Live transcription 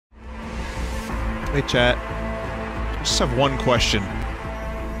Hey chat. I just have one question.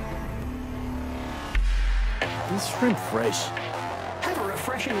 Is shrimp fresh? Have a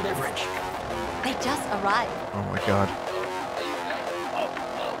refreshing beverage. They just arrived. Oh my god.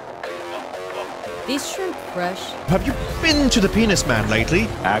 Is shrimp fresh? Have you been to the Penis Man lately?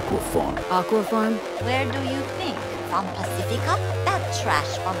 Aquafarm. Aquafarm? Where do you think? From Pacifica? That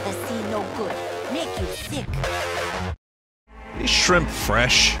trash from the sea no good. Make you sick. Is shrimp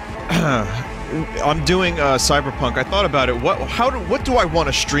fresh? I'm doing Cyberpunk. I thought about it. What do I want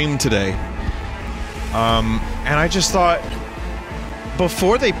to stream today? And I just thought,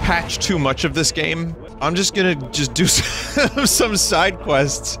 before they patch too much of this game, I'm just gonna do some side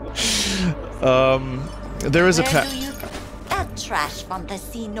quests. There is a That trash from the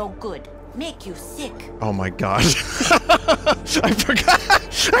sea no good. Make you sick. Oh my god. I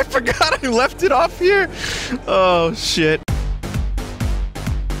forgot I left it off here. Oh shit.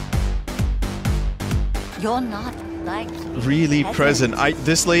 You're not like Really present.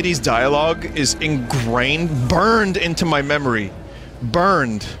 This lady's dialogue is ingrained, burned into my memory.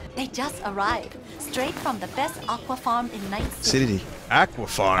 Burned. They just arrived. Straight from the best aqua farm in Night City. City.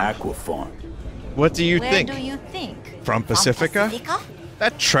 Aquafarm. Aquafarm. What do you Where think? do you think? From Pacifica?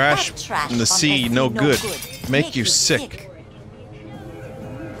 That trash in the sea, no good. Make you sick.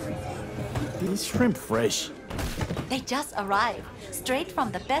 Is shrimp fresh? They just arrived. Straight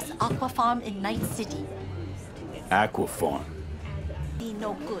from the best aqua farm in Night City. Aquafarm. Sea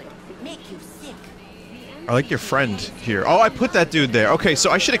no good. Make you sick. I like your friend here. Oh, I put that dude there. Okay,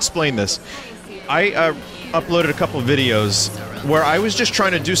 so I should explain this. I uploaded a couple videos where I was just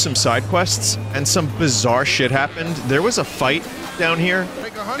trying to do some side quests, and some bizarre shit happened. There was a fight down here,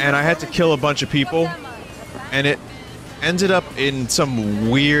 and I had to kill a bunch of people, and it ended up in some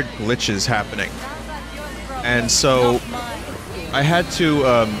weird glitches happening. And so I had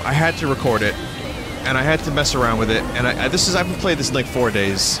to record it, and I had to mess around with it. And I've been playing this in like 4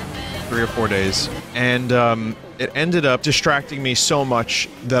 days, 3 or 4 days, and it ended up distracting me so much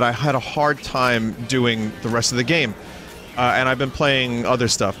that I had a hard time doing the rest of the game. And I've been playing other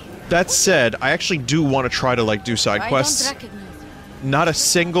stuff. That said, I actually do want to try to like do side quests. Not a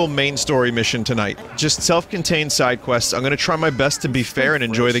single main story mission tonight. Just self-contained side quests. I'm gonna try my best to be fair and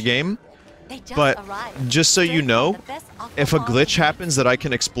enjoy the game. But just so you know, if a glitch happens that I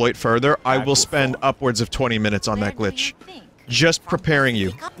can exploit further, I will spend upwards of 20 minutes on that glitch. Just preparing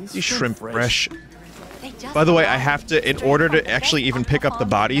you. You shrimp fresh. By the way, I have to, in order to actually even pick up the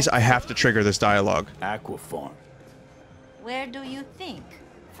bodies, I have to trigger this dialogue. Aquafarm. Where do you think?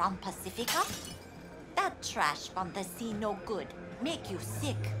 From Pacifica? That trash from the sea no good. Make you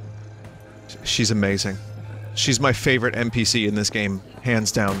sick. She's amazing. She's my favorite NPC in this game,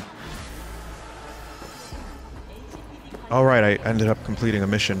 hands down. Alright, I ended up completing a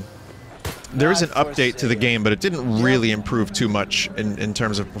mission. There is an update to the game, but it didn't really improve too much in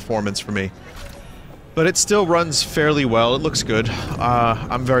terms of performance for me. But it still runs fairly well, it looks good.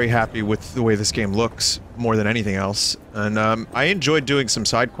 I'm very happy with the way this game looks, more than anything else. And I enjoyed doing some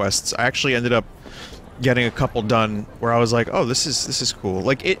side quests. I actually ended up getting a couple done where I was like, oh, this is cool.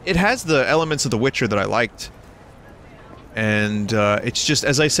 Like, it has the elements of The Witcher that I liked. And it's just,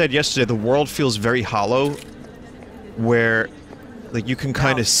 as I said yesterday, the world feels very hollow, where like you can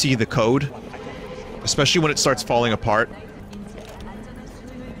kind of see the code, especially when it starts falling apart.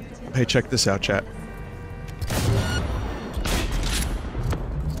 Hey, check this out, chat.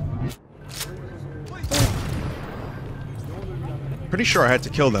 Pretty sure I had to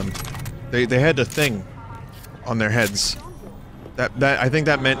kill them. They had a thing on their heads. I think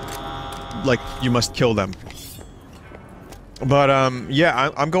that meant like you must kill them. But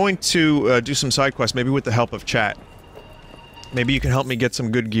yeah, I'm going to do some side quests, maybe with the help of chat. Maybe you can help me get some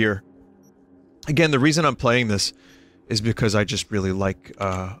good gear. Again, the reason I'm playing this is because I just really like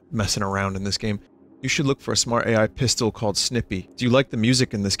messing around in this game. You should look for a smart AI pistol called Snippy. Do you like the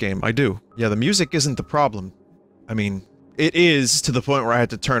music in this game? I do. Yeah, the music isn't the problem. I mean, it is to the point where I had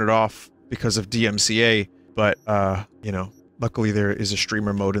to turn it off because of DMCA, but you know, luckily there is a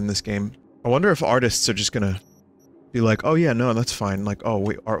streamer mode in this game. I wonder if artists are just gonna be like, oh yeah, no, that's fine. Like, oh,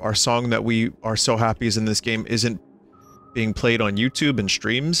 wait, our song that we are so happy is in this game isn't being played on YouTube and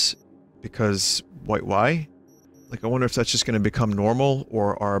streams because why? Like, I wonder if that's just going to become normal,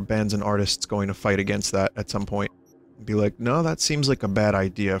 or are bands and artists going to fight against that at some point? Be like, no, that seems like a bad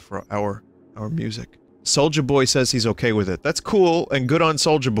idea for our music. Soulja Boy says he's okay with it. That's cool and good on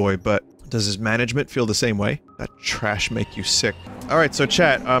Soulja Boy, but does his management feel the same way? That trash make you sick. Alright, so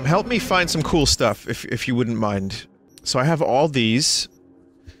chat, help me find some cool stuff, if you wouldn't mind. So I have all these.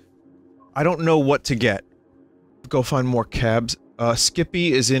 I don't know what to get. Go find more cabs.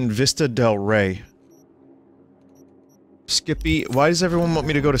 Skippy is in Vista del Rey. Skippy. Why does everyone want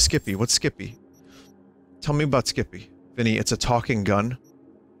me to go to Skippy? What's Skippy? Tell me about Skippy. Vinny, it's a talking gun.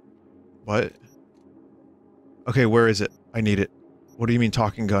 What? Okay, where is it? I need it. What do you mean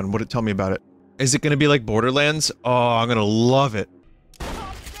talking gun? Tell me about it. Is it gonna be like Borderlands? Oh, I'm gonna love it.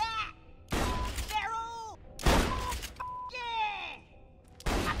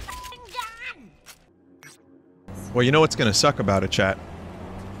 Well, you know what's gonna suck about it, chat.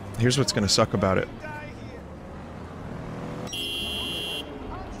 Here's what's gonna suck about it.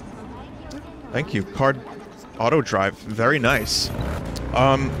 Thank you. Card auto drive. Very nice.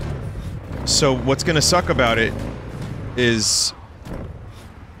 So what's gonna suck about it is...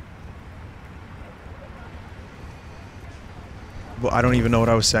 Well, I don't even know what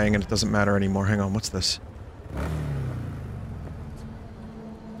I was saying and it doesn't matter anymore. Hang on, what's this?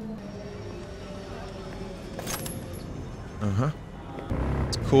 Uh-huh.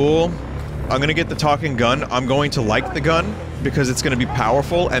 It's cool. I'm gonna get the talking gun. I'm going to like the gun because it's gonna be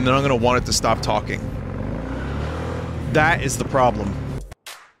powerful and then I'm gonna want it to stop talking. That is the problem.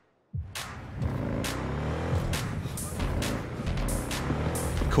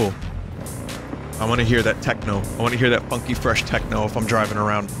 Cool. I want to hear that techno. I want to hear that funky, fresh techno if I'm driving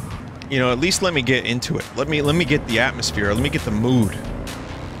around. You know, at least let me get into it. Let me get the atmosphere. Let me get the mood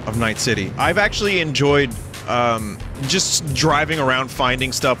of Night City. I've actually enjoyed just driving around,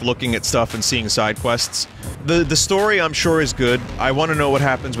 finding stuff, looking at stuff, and seeing side quests. The story, I'm sure, is good. I want to know what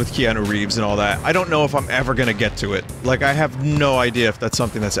happens with Keanu Reeves and all that. I don't know if I'm ever gonna get to it. Like, I have no idea if that's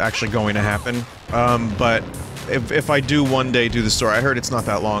something that's actually going to happen. But if I do one day do the story, I heard it's not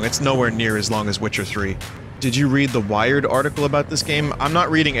that long. It's nowhere near as long as Witcher 3. Did you read the Wired article about this game? I'm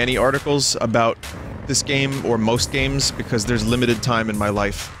not reading any articles about this game or most games because there's limited time in my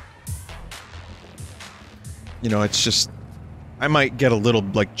life. You know, it's just... I might get a little,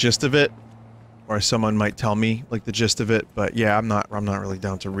 like, gist of it, or someone might tell me, like, the gist of it, but yeah, I'm not really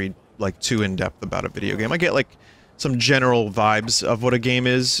down to read, like, too in-depth about a video game. I get, like, some general vibes of what a game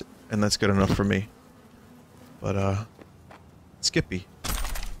is, and that's good enough for me. But, Skippy.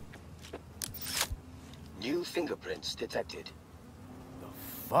 New fingerprints detected. The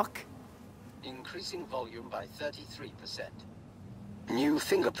fuck? Increasing volume by 33%. New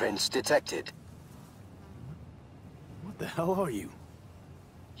fingerprints detected. What the hell are you?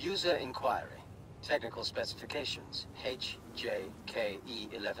 User inquiry. Technical specifications.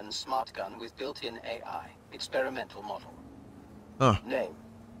 HJKE11 smart gun with built-in AI. Experimental model. Huh. Name.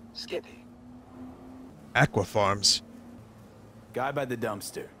 Skippy. Aqua Farms. Guy by the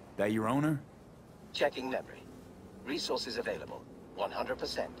dumpster. That your owner? Checking memory. Resources available.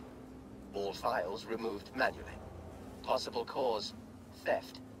 100%. All files removed manually. Possible cause.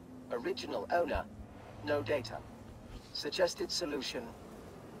 Theft. Original owner. No data. Suggested solution.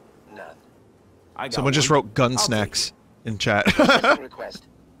 None. Someone just wrote gun snacks in chat. Request.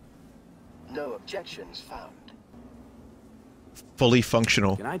 No objections found. Fully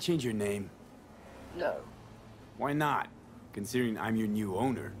functional. Can I change your name? No. Why not? Considering I'm your new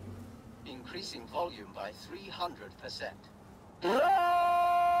owner. Increasing volume by 300%. No!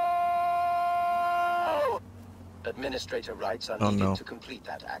 Administrator rights are needed to complete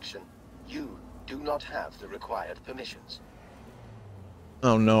that action. You do not have the required permissions.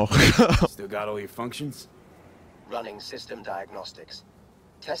 Oh no. Still got all your functions? Running system diagnostics.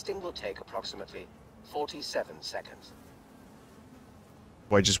 Testing will take approximately 47 seconds.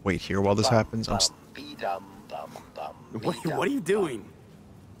 Do I just wait here while this happens? What are you doing?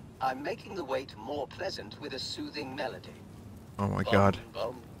 I'm making the wait more pleasant with a soothing melody. Oh my god.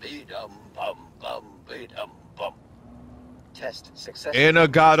 Test successful.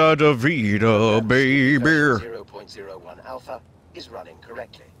 Inagata da vida, baby. 0.01 alpha is running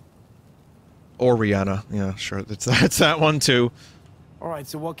correctly. Or Rihanna. Yeah, sure. That's that one too. Alright,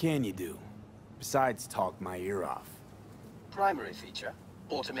 so what can you do? Besides talk my ear off. Primary feature,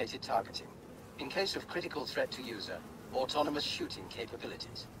 automated targeting. In case of critical threat to user, autonomous shooting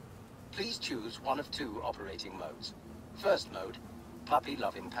capabilities. Please choose one of two operating modes. First mode,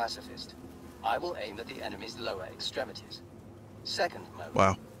 puppy-loving pacifist. I will aim at the enemy's lower extremities. Second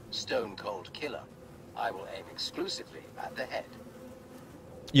mode, stone-cold killer. I will aim exclusively at the head.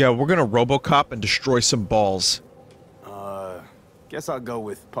 Yeah, we're gonna RoboCop and destroy some balls. Guess I'll go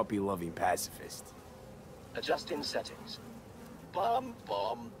with puppy-loving pacifist. Adjusting settings. Bum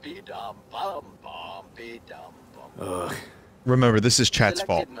bum be dum bum bum be dum bum. Remember, this is chat's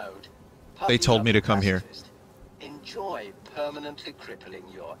fault. Mode, they told me to come here. Enjoy permanently crippling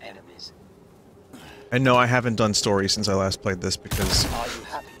your enemies. And no, I haven't done story since I last played this because... Are you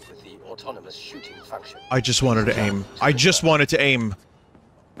happy with the autonomous shooting function? I just wanted to aim. I just wanted to aim.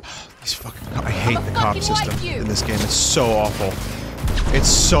 These These fucking I hate the cop system in this game. It's so awful. It's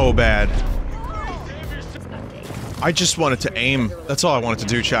so bad. I just wanted to aim. That's all I wanted to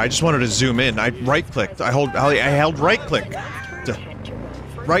do, chat. I just wanted to zoom in. I right-clicked. I held right-click.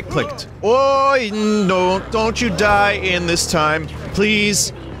 Right-clicked. Oh, no, don't you die in this time.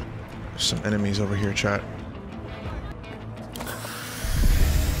 Please. There's some enemies over here, chat.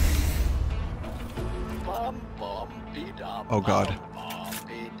 Oh god.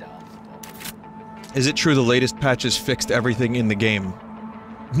 Is it true the latest patches fixed everything in the game?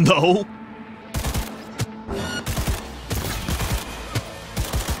 No.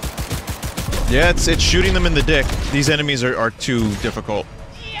 Yeah, it's shooting them in the dick. These enemies are too difficult.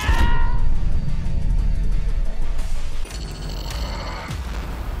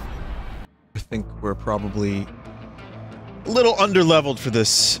 I think we're probably a little underleveled for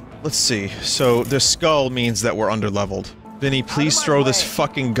this. Let's see. So, the skull means that we're underleveled. Vinny, please throw this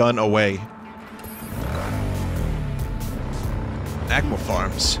fucking gun away. Aqua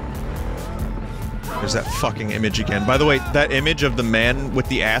Farms. There's that fucking image again. By the way, that image of the man with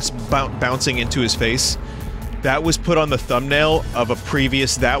the ass bouncing into his face, that was put on the thumbnail of a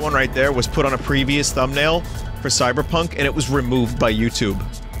previous- that one right there was put on a previous thumbnail for Cyberpunk, and it was removed by YouTube.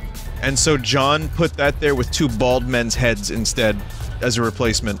 And so John put that there with two bald men's heads instead, as a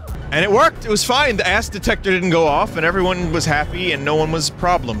replacement. And it worked! It was fine! The ass detector didn't go off, and everyone was happy, and no one was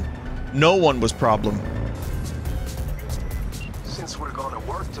problem. No one was problem. Since we're gonna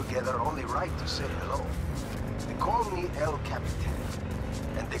work together, only right to say hello. They call me El Capitan,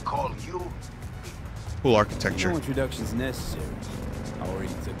 and they call you... Cool architecture. No introduction's necessary. I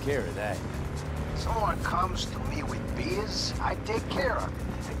already took care of that. Someone comes to me with beers, I take care of it.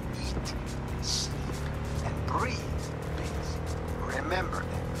 I eat, and sleep, and breathe beers. Remember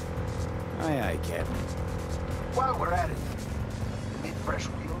that. Aye, aye, Captain. While we're at it, you need fresh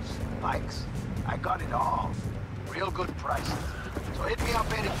wheels, bikes, I got it all. Real good prices. So hit me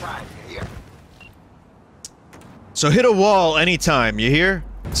up anytime, you hear? So hit a wall anytime, you hear?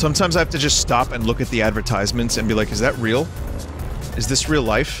 Sometimes I have to just stop and look at the advertisements and be like, is that real? Is this real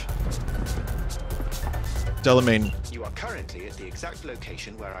life? Delamain. You are currently at the exact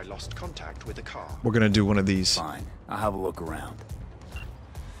location where I lost contact with the car. We're gonna do one of these. Fine. I'll have a look around.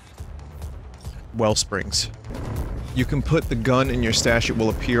 Wellsprings. You can put the gun in your stash, it will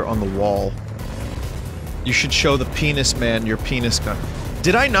appear on the wall. You should show the penis man your penis gun.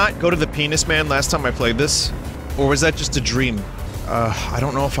 Did I not go to the penis man last time I played this? Or was that just a dream? I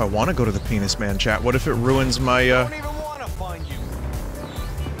don't know if I want to go to the penis man, chat. What if it ruins my, I don't even want to find you.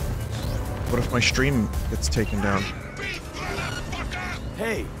 What if my stream gets taken down?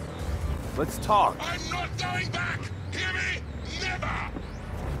 Hey, let's talk. I'm not going back! Hear me? Never!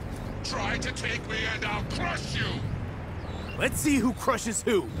 Try to take me and I'll crush you! Let's see who crushes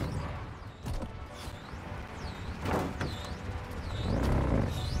who.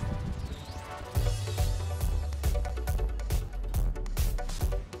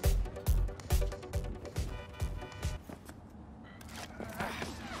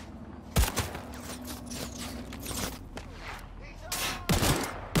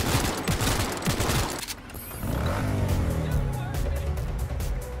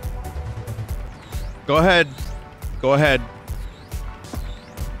 Go ahead. Go ahead.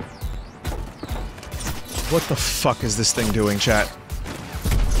 What the fuck is this thing doing, chat?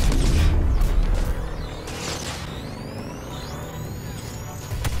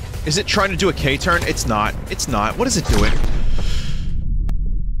 Is it trying to do a K-turn? It's not. It's not. What is it doing?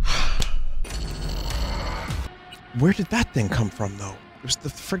 Where did that thing come from, though? It was the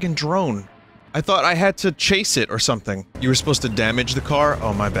friggin' drone. I thought I had to chase it or something. You were supposed to damage the car?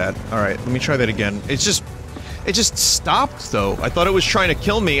 Oh, my bad. Alright, let me try that again. It just stopped, though. I thought it was trying to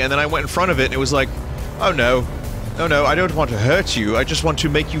kill me, and then I went in front of it, and it was like, oh no. No, no, I don't want to hurt you. I just want to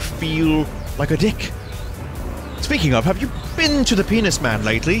make you feel like a dick. Speaking of, have you been to the penis man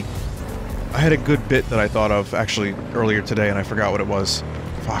lately? I had a good bit that I thought of, actually, earlier today, and I forgot what it was.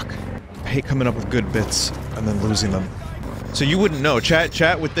 Fuck. I hate coming up with good bits, and then losing them. So you wouldn't know.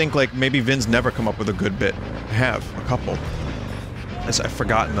 Chat would think, like, maybe Vin's never come up with a good bit. I have. A couple. As I've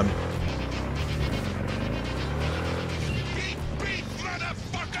forgotten them.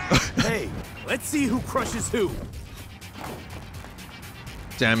 Hey, let's see who crushes who.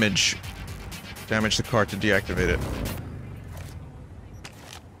 Damage. Damage the car to deactivate it.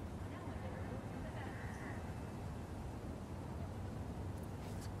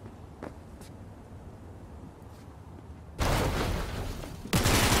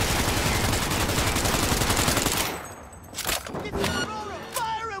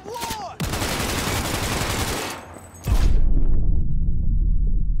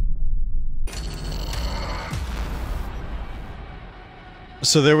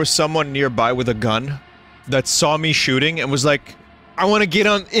 So there was someone nearby with a gun that saw me shooting and was like, I want to get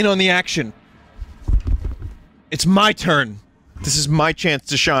in on the action. It's my turn. This is my chance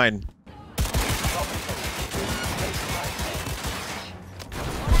to shine.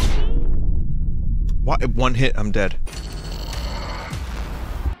 What? One hit, I'm dead.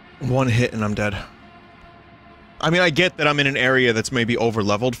 One hit and I'm dead. I mean, I get that I'm in an area that's maybe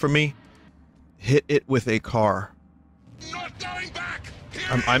over-leveled for me. Hit it with a car. Not going back.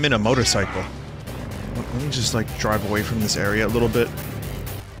 I'm in a motorcycle. Let me just, like, drive away from this area a little bit.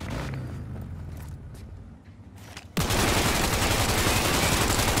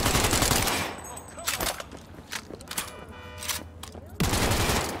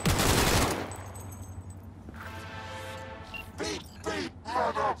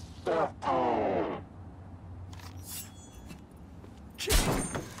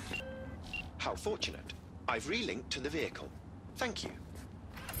 How fortunate. I've relinked to the vehicle. Thank you.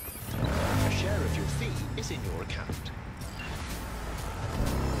 A share of your fee is in your account.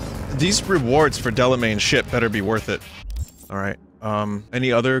 These rewards for Delamain's ship better be worth it. Alright,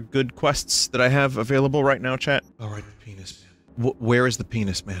 any other good quests that I have available right now, chat? Alright, Penis Man. Where is the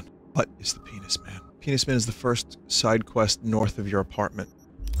Penis Man? What is the Penis Man? Penis Man is the first side quest north of your apartment.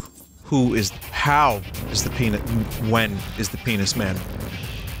 How is the penis- when is the Penis Man?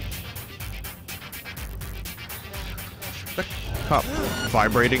 The cop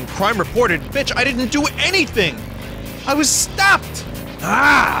vibrating. Crime reported. Bitch, I didn't do anything! I was stopped!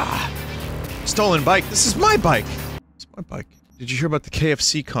 Ah! Stolen bike. This is my bike! It's my bike. Did you hear about the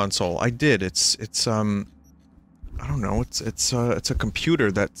KFC console? I did. It's I don't know. It's a computer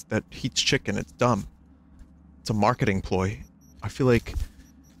that heats chicken. It's dumb. It's a marketing ploy. I feel like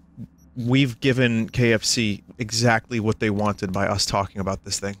we've given KFC exactly what they wanted by us talking about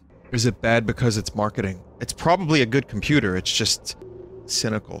this thing. Is it bad because it's marketing? It's probably a good computer, it's just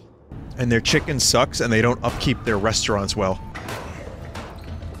cynical. And their chicken sucks and they don't upkeep their restaurants well.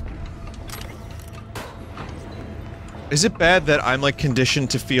 Is it bad that I'm like conditioned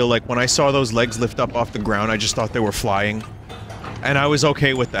to feel like when I saw those legs lift up off the ground, I just thought they were flying? And I was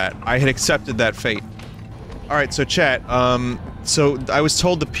okay with that. I had accepted that fate. Alright, so chat, so I was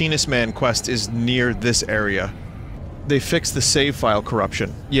told the Penis Man quest is near this area. They fixed the save file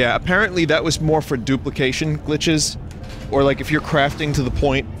corruption. Yeah, apparently that was more for duplication glitches. Or like if you're crafting to the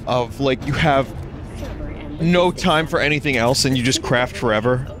point of like you have no time for anything else and you just craft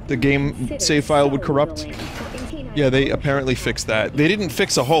forever, the game save file would corrupt. Yeah, they apparently fixed that. They didn't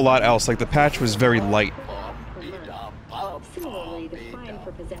fix a whole lot else, like the patch was very light.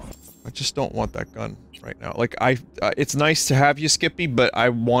 I just don't want that gun right now. Like, it's nice to have you, Skippy, but I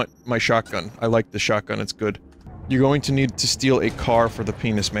want my shotgun. I like the shotgun, it's good. You're going to need to steal a car for the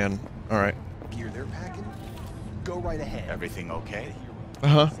Penis Man. Alright. Gear they're packing? Go right ahead. Everything okay?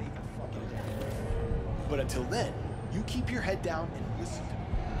 Uh-huh. But until then, you keep your head down and listen to me.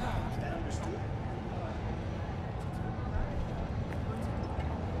 Is that understood?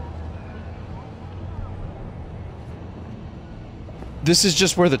 This is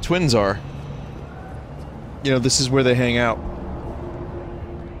just where the twins are. You know, this is where they hang out.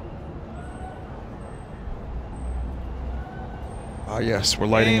 Ah yes, we're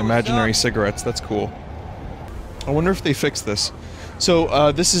lighting imaginary cigarettes, that's cool. I wonder if they fixed this.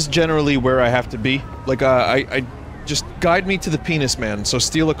 So, this is generally where I have to be. Like, I just guide me to the Penis Man, so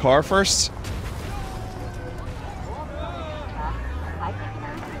steal a car first.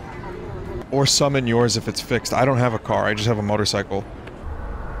 Or summon yours if it's fixed. I don't have a car, I just have a motorcycle.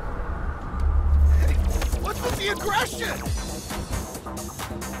 What's with the aggression?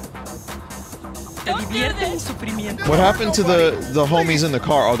 What happened to the homies in the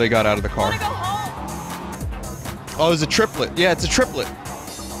car? Oh, they got out of the car. Oh, it's a triplet. Yeah, it's a triplet.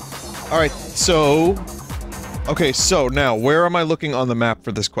 Alright, so... Okay, so now, where am I looking on the map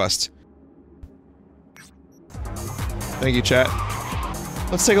for this quest? Thank you, chat.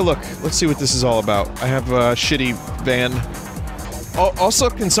 Let's take a look. Let's see what this is all about. I have a shitty van. Oh, also,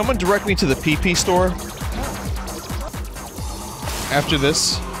 can someone direct me to the PP store? After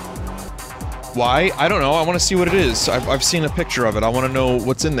this? Why? I don't know. I want to see what it is. I've seen a picture of it. I want to know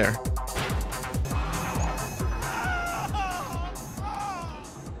what's in there.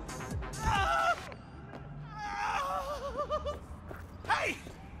 Hey!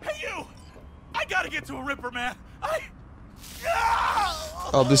 Hey, you! I gotta get to a Ripper, man!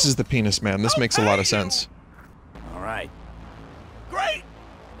 Oh, this is the Penis Man. This makes a lot of sense. Alright. Great!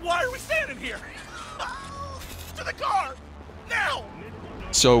 Why are we standing here? To the car! Now!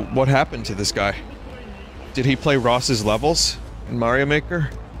 So, what happened to this guy? Did he play Ross's levels in Mario Maker?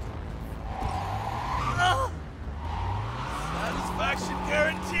 Satisfaction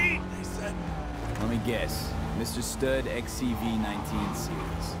Let me guess. Mr. Stud XCV-19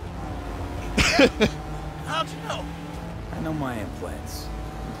 series. How'd you know? I know my implants,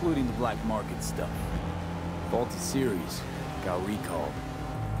 including the black market stuff. Faulty series. Got recalled.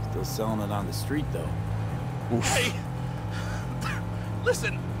 Still selling it on the street, though. Oof. Hey!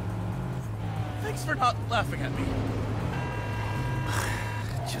 Listen! Thanks for not laughing at me.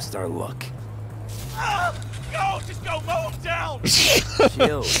 Just our luck. Go! Just go! Mow him down!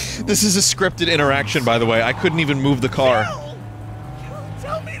 Chill. This is a scripted interaction, by the way. I couldn't even move the car. Chill! You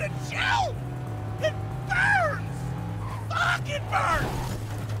tell me to chill! It burns! Fuck, it burns!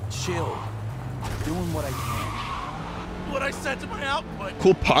 Chill. Doing what I can. What I said to my output.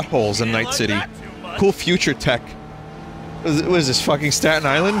 Cool potholes in Night Like City. that too much. Cool future tech. What is this, fucking Staten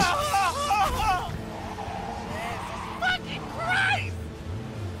Island? Jesus fucking Christ!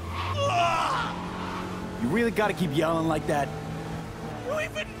 You really gotta keep yelling like that? You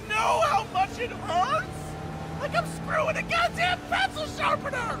even know how much it hurts? Like I'm screwing a goddamn pencil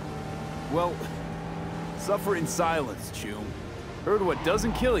sharpener! Well, suffer in silence, Chum. Heard what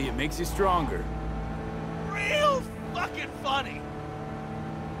doesn't kill you makes you stronger. Real fucking funny.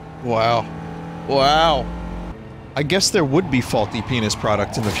 Wow. Wow. I guess there would be faulty penis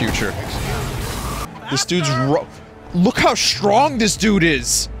products in the future. This dude's look how strong this dude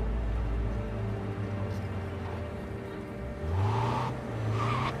is!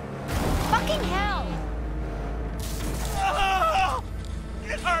 Fucking hell!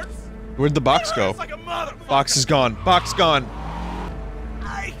 It hurts. Where'd the box It go? hurts like a motherfucker. Box is gone. Box gone.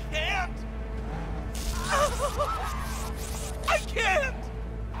 I can't. I can't.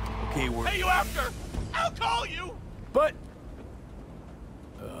 Okay, we're... Hey, you after? I'll call you. But...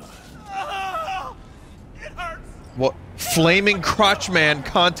 It hurts. What? Flaming crotch man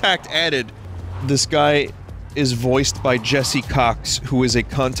contact added. This guy is voiced by Jesse Cox, who is a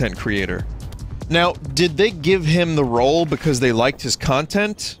content creator. Now, did they give him the role because they liked his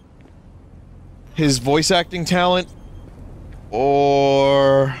content? His voice acting talent?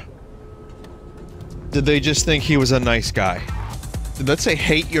 Or... did they just think he was a nice guy? Did that say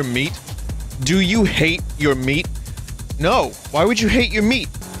hate your meat? Do you hate your meat? No. Why would you hate your meat?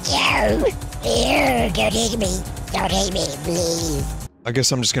 No. Don't hate me. Don't hate me, please. I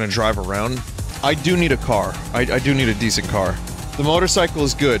guess I'm just gonna drive around. I do need a car. I do need a decent car. The motorcycle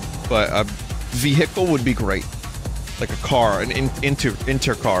is good, but a vehicle would be great. Like a car, an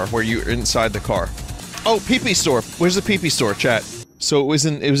inter-car, where you're inside the car. Oh, pee-pee store! Where's the pee-pee store, chat? So it was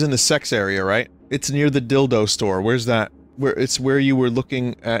in the sex area, right? It's near the dildo store. Where's that? It's where you were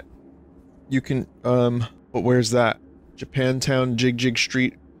looking at... You can, but where's that? Japantown, Jig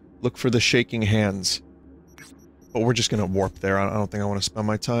Street. Look for the shaking hands. But we're just gonna warp there. I don't think I want to spend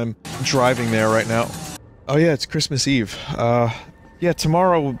my time driving there right now. Oh yeah, it's Christmas Eve. Yeah,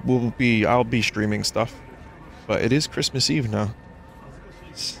 tomorrow I'll be streaming stuff. But it is Christmas Eve now.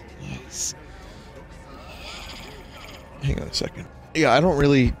 Yes. Hang on a second. Yeah, I don't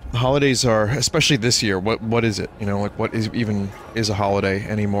really... holidays are... especially this year, what is it? You know, like, what is a holiday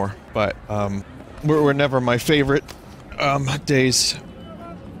anymore? But, were never my favorite, days.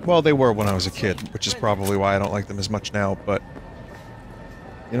 Well, they were when I was a kid, which is probably why I don't like them as much now, but...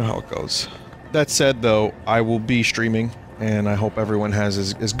 you know how it goes. That said, though, I will be streaming, and I hope everyone has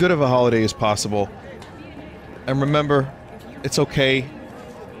as good of a holiday as possible. And remember, it's okay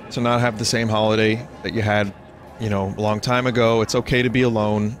to not have the same holiday that you had, you know, a long time ago. It's okay to be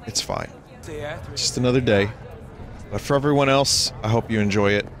alone. It's fine. Just another day. But for everyone else, I hope you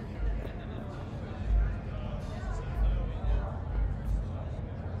enjoy it.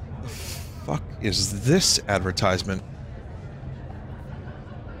 The fuck is this advertisement?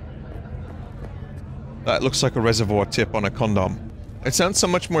 That looks like a reservoir tip on a condom. It sounds so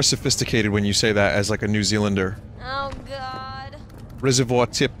much more sophisticated when you say that as like a New Zealander. Oh god. Reservoir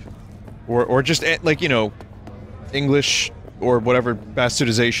tip. Or just, like, you know, English or whatever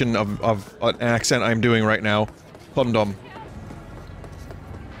bastardization of an accent I'm doing right now. Condom.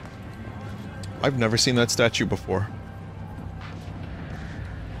 I've never seen that statue before.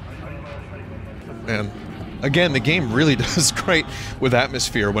 Man. Again, the game really does great with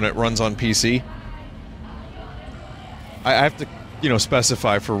atmosphere when it runs on PC. I have to, you know,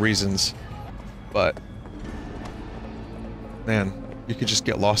 specify for reasons. But... man, you could just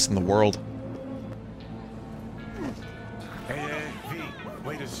get lost in the world. Hey, V,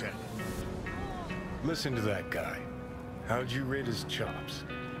 wait a sec. Listen to that guy. How'd you rate his chops?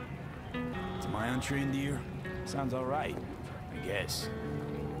 To my untrained ear, sounds alright, I guess.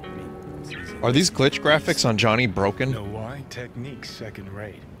 I mean, Are these glitch graphics on Johnny broken? Know why? Technique's second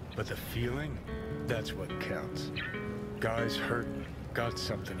rate, but the feeling, that's what counts. Guy's hurting, got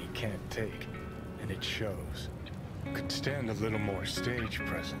something he can't take, and it shows. Could stand a little more stage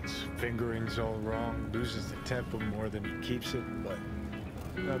presence. Fingering's all wrong, loses the tempo more than he keeps it, but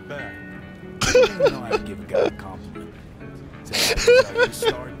not bad. I don't even know how to give a guy a compliment. Is that how you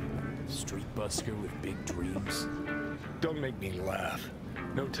start? Street busker with big dreams? Don't make me laugh.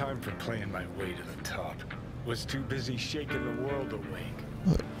 No time for playing my way to the top. Was too busy shaking the world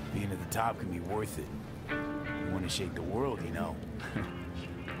awake. Being at the top can be worth it. You want to shake the world, you know.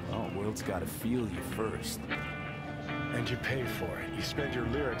 Well, the world's got to feel you first. And you pay for it. You spend your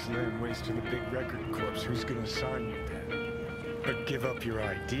lyrics laying waste to the big record corps. Who's gonna sign you then? But give up your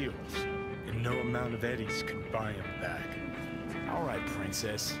ideals, and no amount of eddies can buy them back. All right,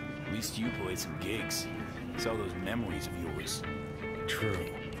 princess. At least you played some gigs. Saw those memories of yours. True.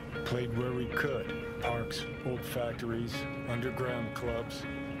 Played where we could. Parks, old factories, underground clubs.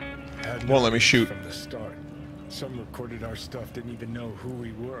 Had Won't let me shoot. From the start. Some recorded our stuff, didn't even know who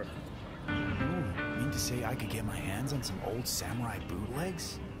we were. Ooh, mean to say I could get my hands on some old samurai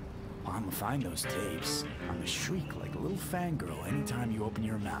bootlegs? Well, I'm gonna find those tapes. I'm gonna shriek like a little fangirl anytime you open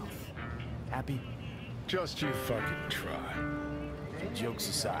your mouth. Happy? Just you fucking try. Jokes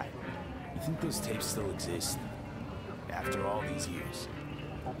aside, you think those tapes still exist? After all these years?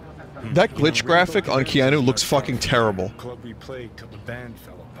 That glitch graphic on Keanu looks fucking terrible. Club we played till the band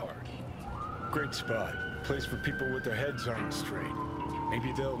fell apart. Great spot. Place for people with their heads on straight.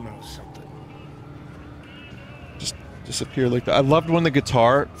 Maybe they'll know something. Just disappear like that. I loved when the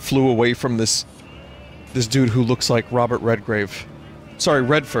guitar flew away from this dude who looks like Robert Redgrave. Sorry,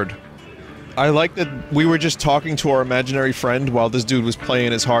 Redford. I like that we were just talking to our imaginary friend while this dude was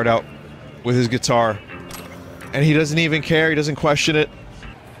playing his heart out with his guitar. And he doesn't even care, he doesn't question it.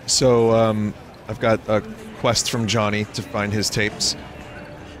 So, I've got a quest from Johnny to find his tapes.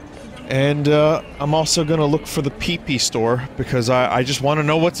 And, I'm also gonna look for the pee-pee store, because I just want to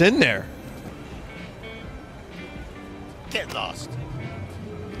know what's in there. Get lost.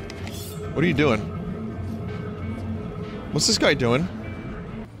 What are you doing? What's this guy doing?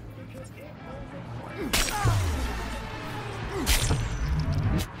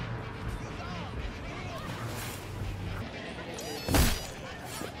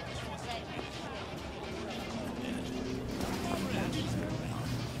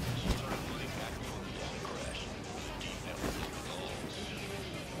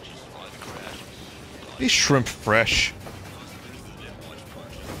 These shrimp fresh.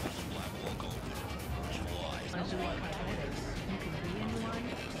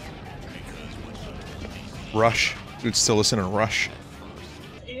 Rush. Dude, still listening to Rush.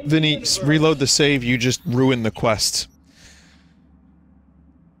 Vinny, reload the save, you just ruined the quest.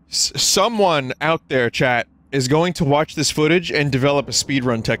 Someone out there, chat, is going to watch this footage and develop a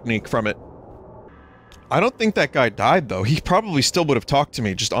speedrun technique from it. I don't think that guy died, though. He probably still would have talked to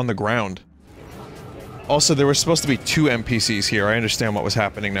me, just on the ground. Also, there were supposed to be 2 NPCs here. I understand what was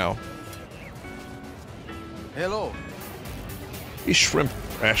happening now. Hello. These shrimp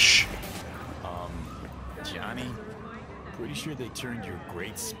fresh. Johnny? Pretty sure they turned your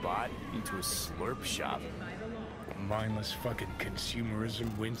great spot into a slurp shop. Mindless fucking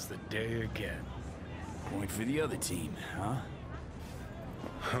consumerism wins the day again. Going for the other team, huh?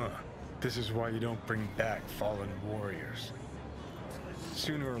 Huh. This is why you don't bring back fallen warriors.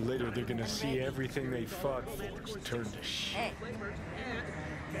 Sooner or later, they're gonna see everything they fought for turn to shit.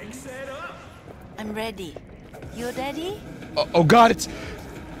 I'm ready. You ready? Oh god,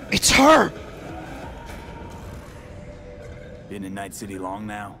 it's her! Been in Night City long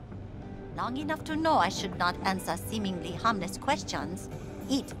now? Long enough to know I should not answer seemingly harmless questions.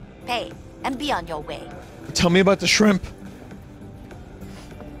 Eat, pay, and be on your way. Tell me about the shrimp.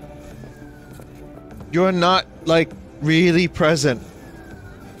 You're not, like, really present.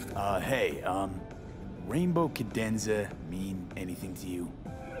 Hey, Rainbow Cadenza mean anything to you?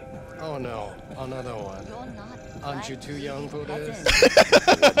 Oh no, another one. Aren't you too young for this?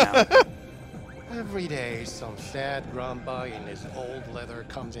 Every day, some sad grandpa in his old leather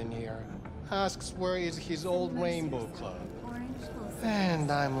comes in here, asks where is his old Rainbow Club.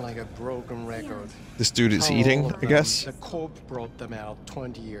 And I'm like a broken record. This dude is eating, I guess? The Corp brought them out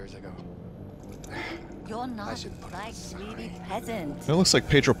 20 years ago. You're not like really peasant. It looks like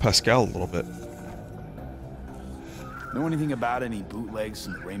Pedro Pascal a little bit. Know anything about any bootlegs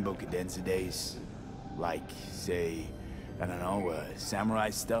from the Rainbow Cadenza days? Like, say, I don't know, samurai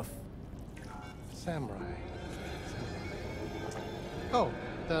stuff? Samurai. Oh,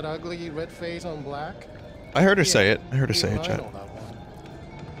 that ugly red face on black? I heard her say it. I heard her say it, I chat. know that one.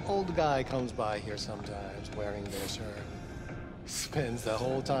 Old guy comes by here sometimes wearing their shirt. Spends the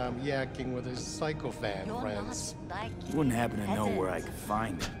whole time yakking with his psycho fan friends. You wouldn't happen to know where I could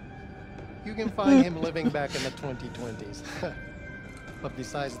find it. You can find him living back in the 2020s. But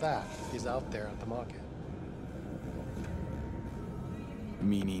besides that, he's out there at the market.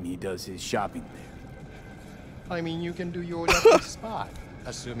 Meaning he does his shopping there. I mean, you can do your lucky spot,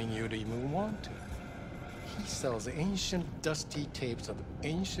 assuming you'd even want to. He sells ancient, dusty tapes of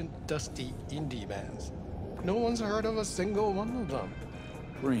ancient, dusty indie bands. No one's heard of a single one of them.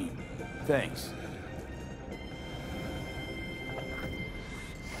 Green, thanks.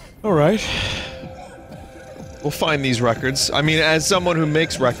 All right. We'll find these records. I mean, as someone who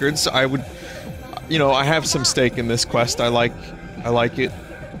makes records, I would, you know, I have some stake in this quest. I like it.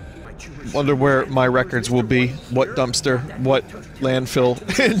 Wonder where my records will be. What dumpster? What landfill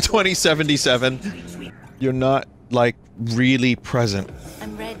in 2077? You're not, like, really present.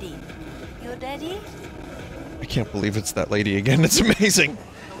 I'm ready. You ready? I can't believe it's that lady again. It's amazing.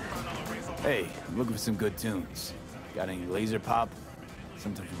 Hey, I'm looking for some good tunes. Got any laser pop?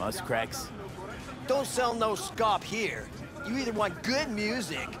 Something from Us Cracks? Don't sell no scop here. You either want good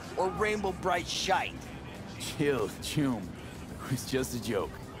music or rainbow bright shite. Chill, Choom. It's just a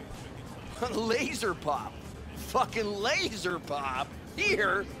joke. Laser pop. Fucking laser pop.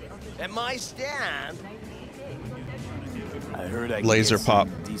 Here, at my stand. I heard I laser get pop.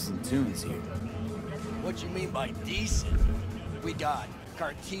 Some decent tunes here. What you mean by decent? We got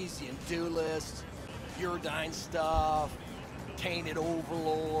Cartesian duelists, Uridine stuff, Tainted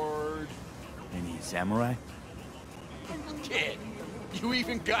Overlord. Any samurai? Kid, you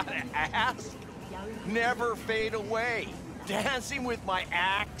even gotta ask? Never fade away. Dancing with my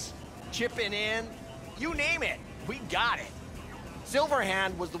axe, chipping in, you name it, we got it.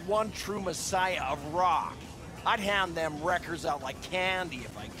 Silverhand was the one true messiah of rock. I'd hand them records out like candy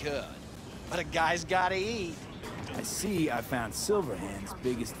if I could. But a guy's gotta eat. I see I found Silverhand's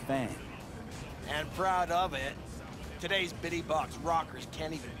biggest fan. And proud of it. Today's bitty box rockers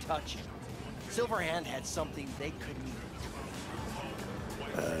can't even touch him. Silverhand had something they couldn't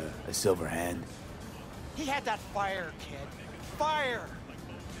even. A Silverhand? He had that fire, kid. Fire!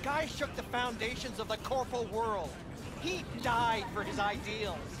 Guy shook the foundations of the corporal world. He died for his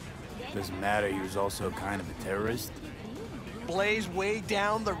ideals. Doesn't matter, he was also kind of a terrorist. Blaze way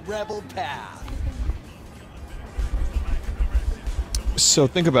down the rebel path. So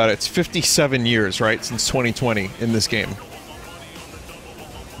think about it. It's 57 years, right, since 2020 in this game.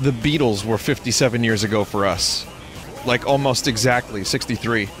 The Beatles were 57 years ago for us. Like, almost exactly,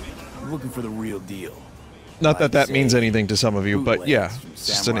 63. I'm looking for the real deal. Not that that means anything to some of you, but yeah, it's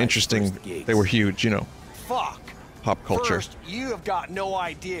just an interesting... They were huge, you know. Fuck! Pop culture. First, you have got no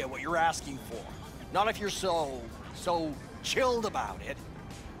idea what you're asking for. Not if you're so chilled about it.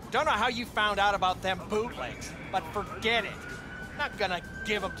 Don't know how you found out about them bootlegs, but forget it. Not gonna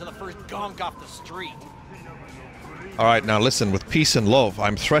give them to the first gunk off the street. Alright, now listen, with peace and love,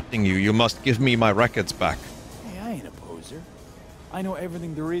 I'm threatening you. You must give me my records back. Hey, I ain't a poser. I know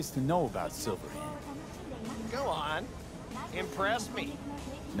everything there is to know about Silverhand. Go on. Impress me.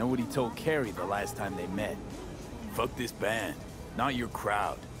 Know what he told Carrie the last time they met? Fuck this band. Not your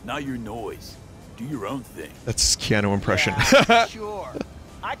crowd. Not your noise. Do your own thing. That's his Keanu impression. Yeah, sure.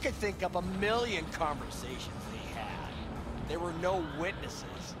 I could think of a million conversations they had. There were no witnesses.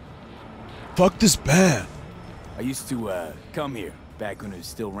 Fuck this band. I used to, come here, back when it was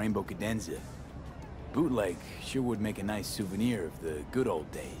still Rainbow Cadenza. Bootleg sure would make a nice souvenir of the good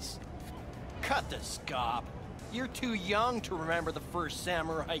old days. Cut the scop. You're too young to remember the first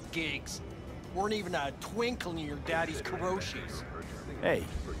samurai gigs. Weren't even a twinkle in your daddy's Karoshis. Hey,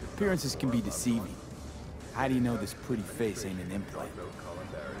 appearances can be deceiving. How do you know this pretty face ain't an implant?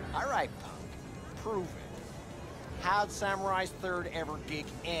 All right, punk. Prove it. How'd Samurai's third ever gig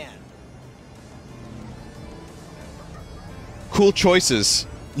end? Cool choices.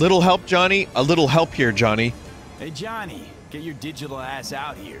 Little help, Johnny? A little help here, Johnny. Hey, Johnny, get your digital ass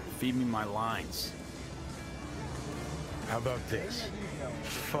out here. Feed me my lines. How about this?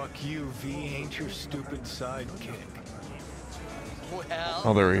 Fuck you, V ain't your stupid sidekick. Well,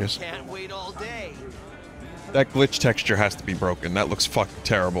 oh, there he is. Can't wait all day. That glitch texture has to be broken. That looks fucking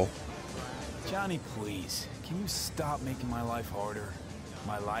terrible. Johnny, please. Can you stop making my life harder?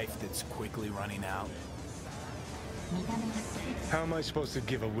 My life that's quickly running out. How am I supposed to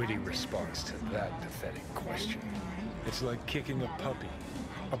give a witty response to that pathetic question? It's like kicking a puppy.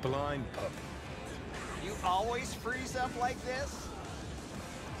 A blind puppy. You always freeze up like this?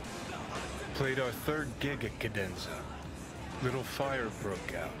 Played our third gig at Cadenza. Little fire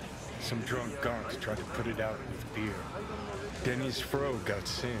broke out. Some drunk gonks tried to put it out with beer. Denny's fro got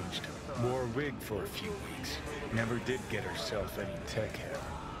singed. Wore a wig for a few weeks. Never did get herself any tech hair.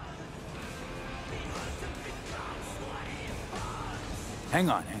 Hang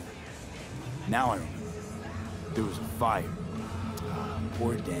on. Now I remember. There was a fire.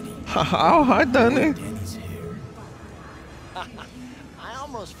 Poor Denny. Oh, hi, Denny. Denny's hair. I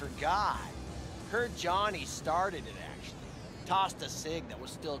almost forgot. Heard Johnny started it, actually. Tossed a cig that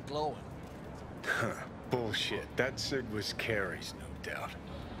was still glowing. Bullshit. That cig was Carrie's, no doubt.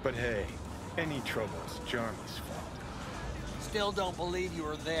 But hey, any trouble's Johnny's fault. Still don't believe you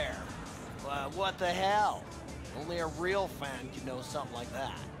were there. What the hell? Only a real fan could know something like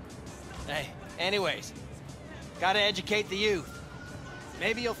that. Hey, anyways, gotta educate the youth.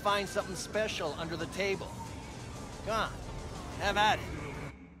 Maybe you'll find something special under the table. Come on, have at it.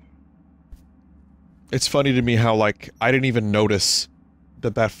 It's funny to me how, like, I didn't even notice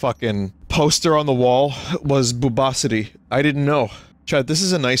that fucking poster on the wall was Boobosity. I didn't know. Chad, this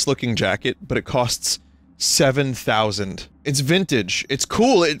is a nice looking jacket, but it costs 7,000. It's vintage. It's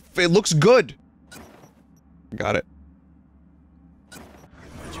cool. It looks good. Got it.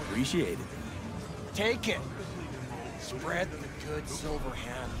 Much appreciated. Take it. Spread the good silver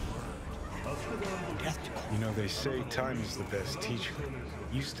hand word. Death to You know, they say time is the best teacher.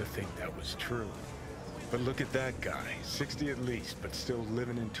 Used to think that was true. But look at that guy. 60 at least, but still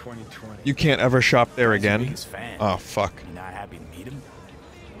living in 2020. You can't ever shop there again? Biggest fan. Oh, fuck. You're not happy to meet him?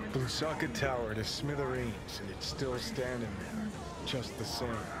 Blusaka Tower to smithereens, and it's still standing there. Just the same.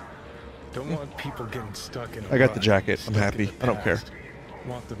 Don't want people getting stuck in a I got the rut, jacket. I'm stuck in happy. the I don't care. past.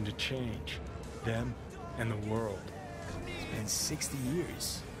 Want them to change. Them and the world. It's been 60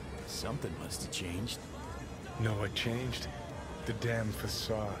 years. Something must have changed. Know what changed? The damn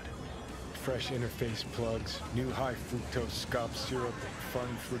facade. Fresh interface plugs, new high fructose scop syrup, fun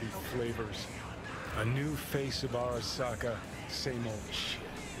fruity flavors. A new face of Arasaka, same old shit.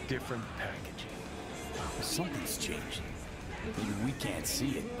 Different packaging. Something's changed. Maybe we can't see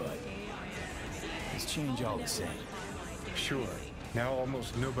it, but it's change all the same. Sure. Now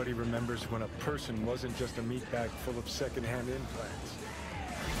almost nobody remembers when a person wasn't just a meat bag full of secondhand implants.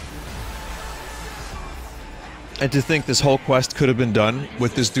 And to think this whole quest could have been done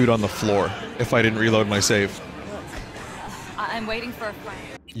with this dude on the floor if I didn't reload my save. I'm waiting for a friend.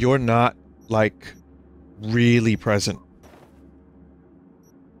 You're not, like, really present.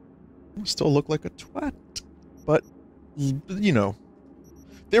 You still look like a twat. But, you know.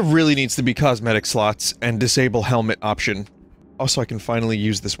 There really needs to be cosmetic slots and disable helmet option. Also, I can finally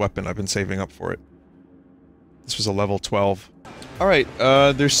use this weapon. I've been saving up for it. This was a level 12. Alright,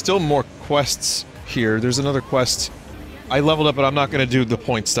 there's still more quests here. There's another quest. I leveled up, but I'm not gonna do the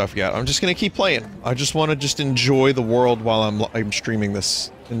point stuff yet. I'm just gonna keep playing. I just want to just enjoy the world while I'm streaming this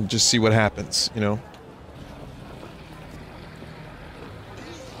and just see what happens, you know?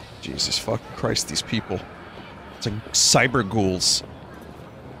 Jesus fucking Christ, these people. It's like cyber ghouls.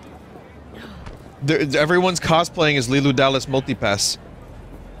 Everyone's cosplaying as Lilu Dallas Multipass.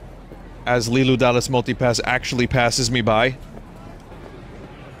 As Lilu Dallas Multipass actually passes me by.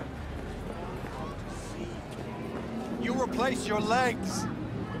 You replace your legs,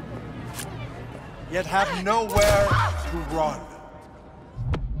 yet have nowhere to run.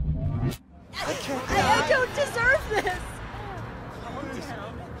 I don't deserve this!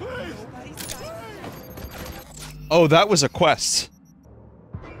 Oh, that was a quest.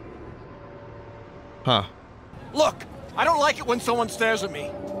 Huh. Look, I don't like it when someone stares at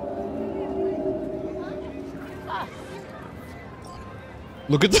me.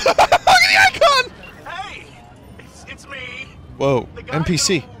 Look at the, look at the icon! Hey, it's me. Whoa,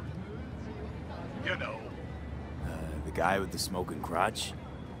 NPC. You know. The guy with the smoking crotch?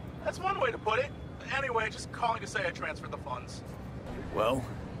 That's one way to put it. Anyway, just calling to say I transferred the funds. Well,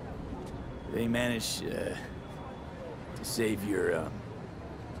 they managed, to save your,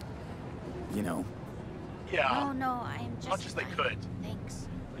 you know. Yeah. Oh no, I am just Much as they could. Thanks.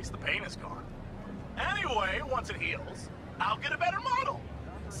 At least the pain is gone. Anyway, once it heals, I'll get a better model.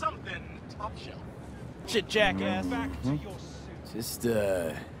 Something top shelf. Shit, jackass. Back to your Just,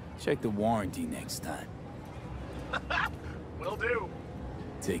 check the warranty next time. Will do.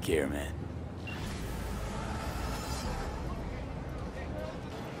 Take care, man.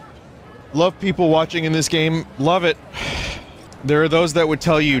 Love people watching in this game. Love it. There are those that would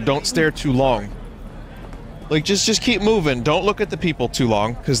tell you, don't stare too long. Like, just keep moving. Don't look at the people too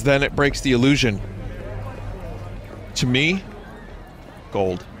long, because then it breaks the illusion. To me,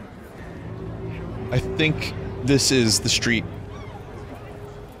 gold. I think this is the street.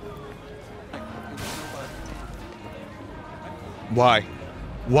 Why?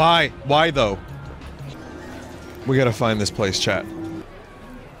 Why? Why, though? We gotta find this place, chat.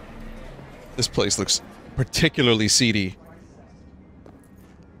 This place looks particularly seedy.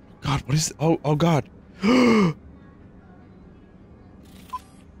 God, what is... Oh, oh God.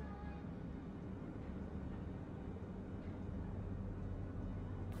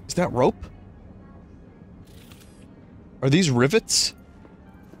 Is that rope? Are these rivets?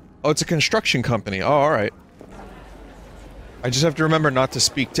 Oh, it's a construction company. Oh, alright. I just have to remember not to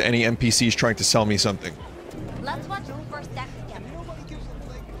speak to any NPCs trying to sell me something. Let's watch the first act together.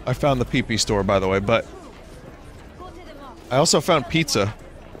 I found the pee-pee store, by the way, but... I also found pizza.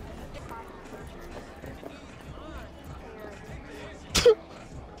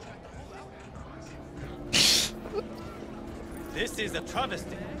 This is a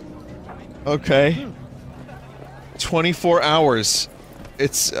travesty. Okay. 24 hours.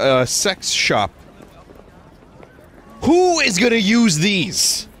 It's a sex shop. Who is gonna use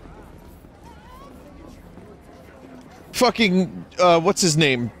these? Fucking, what's his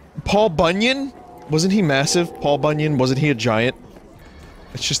name? Paul Bunyan? Wasn't he massive? Paul Bunyan? Wasn't he a giant?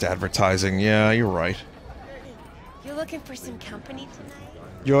 It's just advertising. Yeah, you're right. You looking for some company tonight?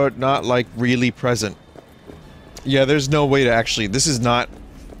 You're not, like, really present. Yeah, there's no way to actually... This is not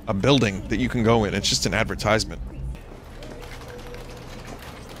a building that you can go in. It's just an advertisement.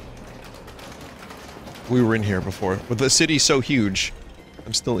 We were in here before. But the city's so huge,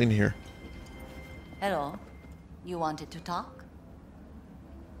 I'm still in here. Hello. You wanted to talk?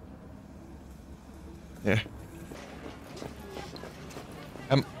 Yeah.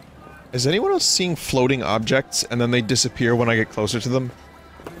 Is anyone else seeing floating objects and then they disappear when I get closer to them?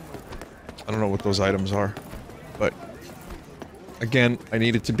 I don't know what those items are. But... Again, I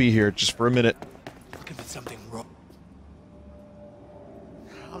needed to be here just for a minute. Looking for something wrong.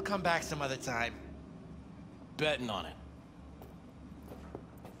 I'll come back some other time. Betting on it.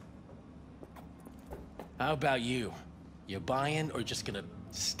 How about you? You buying or just gonna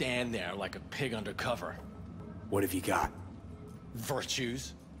stand there like a pig undercover? What have you got?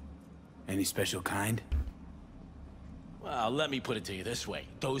 Virtues? Any special kind? Well, let me put it to you this way.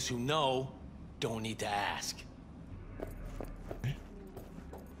 Those who know don't need to ask.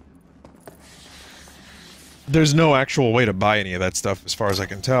 There's no actual way to buy any of that stuff, as far as I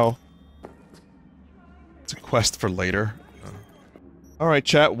can tell. It's a quest for later. Alright,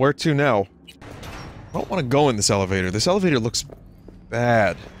 chat, where to now? I don't want to go in this elevator. This elevator looks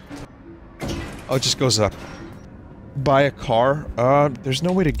bad. Oh, it just goes up. Buy a car? There's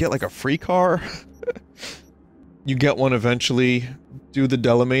no way to get, like, a free car? You get one eventually. Do the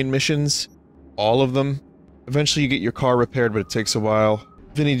Delamain missions. All of them. Eventually you get your car repaired, but it takes a while.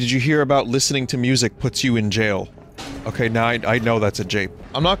 Vinny, did you hear about listening to music puts you in jail? Okay, now I know that's a jape.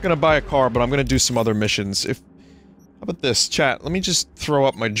 I'm not gonna buy a car, but I'm gonna do some other missions. How about this? Chat, let me just throw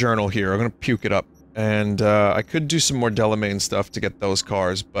up my journal here. I'm gonna puke it up. And, I could do some more Delamain stuff to get those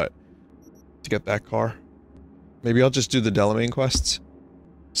cars, but... To get that car. Maybe I'll just do the Delamain quests.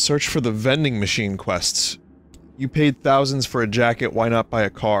 Search for the vending machine quests. You paid thousands for a jacket, why not buy a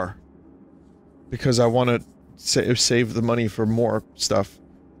car? Because I want to save the money for more stuff.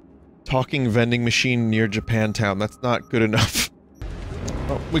 Talking vending machine near Japantown, that's not good enough.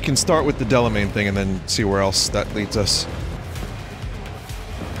 Well, we can start with the Delamain thing and then see where else that leads us.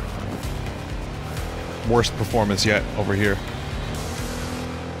 Worst performance yet, over here.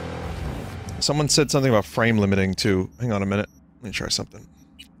 Someone said something about frame limiting, too. Hang on a minute. Let me try something.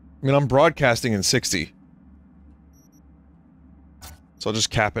 I mean, I'm broadcasting in 60. So I'll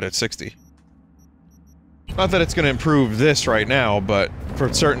just cap it at 60. Not that it's gonna improve this right now, but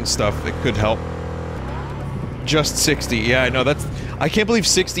for certain stuff, it could help. Just 60. Yeah, I know, that's... I can't believe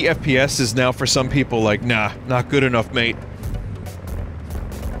 60 FPS is now for some people like, nah, not good enough, mate.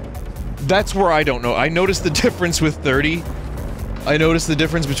 That's where I don't know. I noticed the difference with 30. I noticed the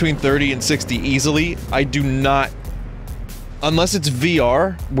difference between 30 and 60 easily. I do not... Unless it's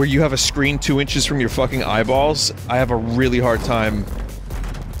VR, where you have a screen 2 inches from your fucking eyeballs, I have a really hard time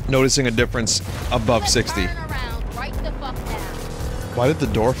noticing a difference above 60. Why did the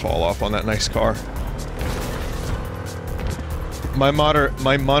door fall off on that nice car? My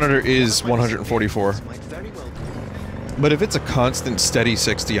monitor is 144. But if it's a constant, steady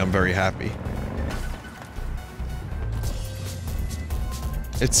 60, I'm very happy.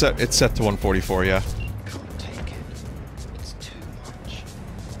 It's set to 144, yeah. Can't take it. It's too much.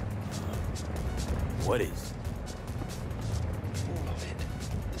 What is? All of it.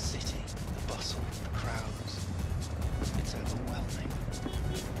 The city, the bustle, the crowds. It's overwhelming.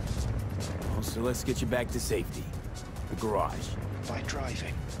 Well, so let's get you back to safety. The garage. By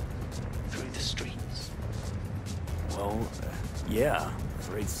driving. Through the streets. Well, yeah,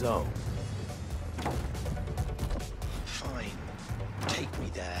 afraid so. Fine. Take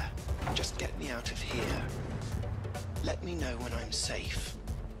me there. Just get me out of here. Let me know when I'm safe.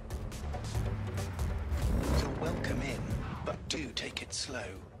 You're welcome in, but do take it slow.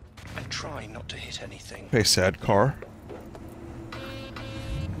 And try not to hit anything. Hey, sad car.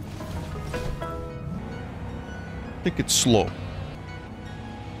 think it's slow.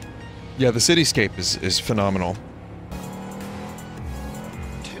 Yeah, the cityscape is phenomenal.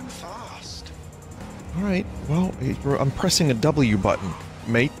 Too fast. Alright, well, I'm pressing a W button,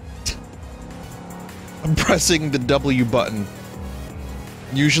 mate. I'm pressing the W button.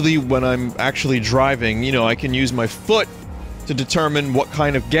 Usually when I'm actually driving, you know, I can use my foot to determine what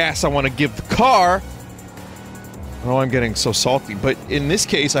kind of gas I want to give the car. Oh, I'm getting so salty. But in this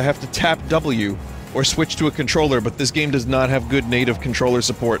case, I have to tap W or switch to a controller, but this game does not have good native controller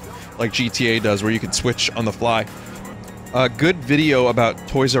support like GTA does, where you can switch on the fly. Good video about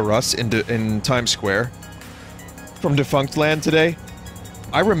Toys R Us in Times Square from Defunct Land today.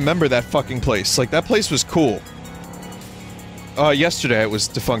 I remember that fucking place. Like, that place was cool. Yesterday it was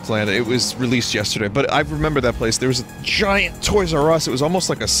Defunct Land. It was released yesterday, but I remember that place. There was a giant Toys R Us. It was almost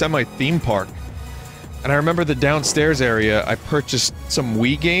like a semi-theme park. And I remember the downstairs area, I purchased some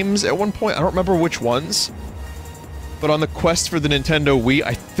Wii games at one point. I don't remember which ones. But on the quest for the Nintendo Wii,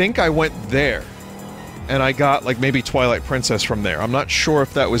 I think I went there. And I got, like, maybe Twilight Princess from there. I'm not sure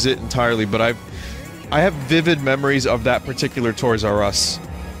if that was it entirely, but I have vivid memories of that particular Toys R Us.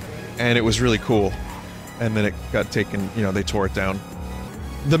 And it was really cool. And then it got taken, you know, they tore it down.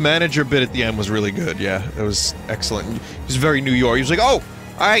 The manager bit at the end was really good, yeah. It was excellent. He was very New York. He was like, oh,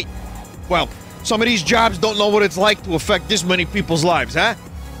 alright, well, some of these jobs don't know what it's like to affect this many people's lives, huh?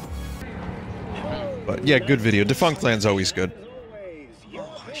 But yeah, good video. Defunct Land's always good.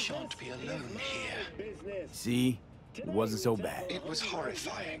 Oh, I shan't be alone here. See? It wasn't so bad. It was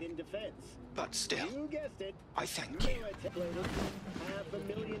horrifying. But still, I thank you.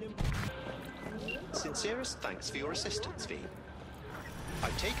 Sincerest thanks for your assistance, V.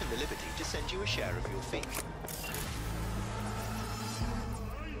 I've taken the liberty to send you a share of your fee.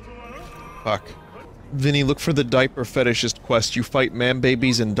 Fuck. Vinny, look for the diaper fetishist quest. You fight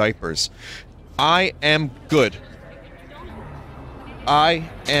man-babies in diapers. I am good. I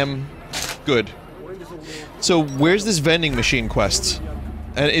am good. So, where's this vending machine quest?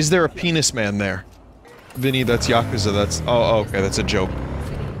 And is there a penis man there? Vinny, that's Yakuza, that's... Oh, okay, that's a joke.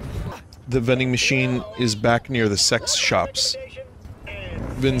 The vending machine is back near the sex shops.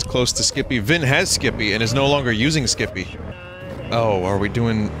 Vin's close to Skippy. Vin has Skippy and is no longer using Skippy. Oh, are we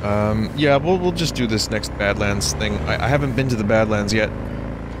doing, yeah, we'll just do this next Badlands thing. I haven't been to the Badlands yet.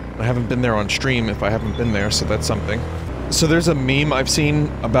 I haven't been there on stream if I haven't been there, so that's something. So there's a meme I've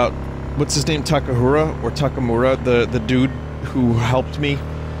seen about, what's his name, Takahura, or Takamura, the dude who helped me.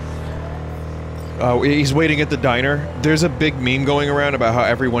 He's waiting at the diner. There's a big meme going around about how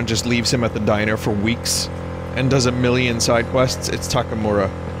everyone just leaves him at the diner for weeks and does a million side quests. It's Takamura.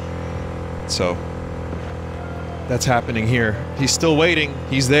 So... that's happening here. He's still waiting.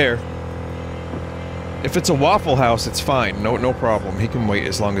 He's there. If it's a Waffle House, it's fine. No problem. He can wait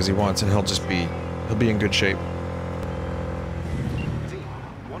as long as he wants, and he'll be in good shape. V,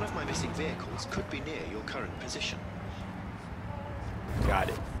 one of my missing vehicles could be near your current position. Got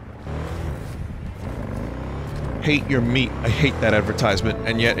it. Hate your meat. I hate that advertisement,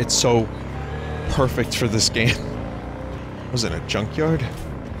 and yet it's so perfect for this game. Was it a junkyard?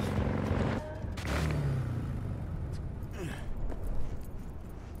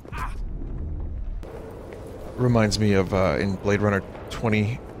 Reminds me of, in Blade Runner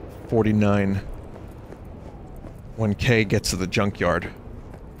 2049, when Kay gets to the junkyard.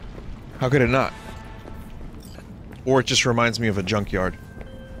 How could it not? Or it just reminds me of a junkyard.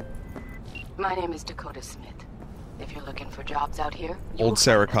 My name is Dakota Smith. If you're looking for jobs out here, Old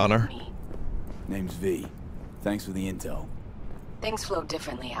Sarah Connor. Name's V. Thanks for the intel. Things flow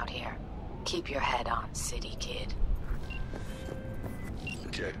differently out here. Keep your head on, city kid.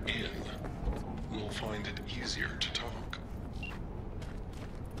 Get in. We'll find it easier to talk.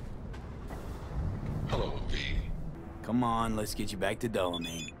 Hello, V. Come on, let's get you back to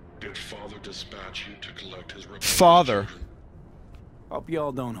Delamain. Did Father dispatch you to collect his report? Father. Hope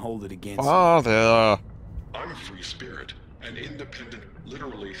y'all don't hold it against Father. I'm a free spirit, an independent,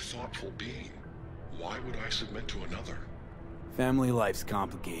 literally thoughtful being. Why would I submit to another? Family life's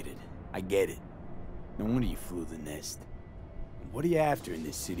complicated. I get it. No wonder you flew the nest. What are you after in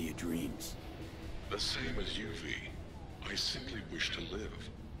this city of dreams? The same as you, V. I simply wish to live.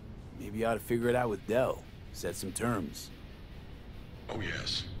 Maybe you ought to figure it out with Del. Set some terms. Oh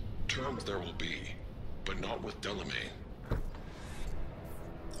yes, terms there will be, but not with Delamain.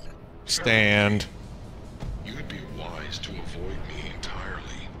 Stand. You'd be wise to avoid me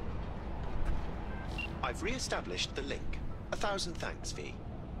entirely. I've re-established the link. 1,000 thanks, V.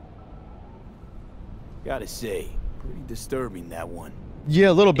 Gotta say, pretty disturbing, that one. Yeah,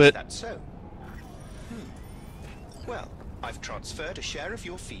 a little bit. Is that so? Well, I've transferred a share of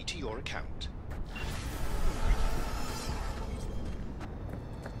your fee to your account.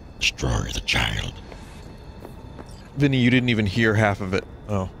 Destroy the child. Vinny, you didn't even hear half of it.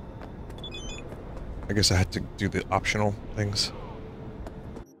 Oh. I guess I had to do the optional things.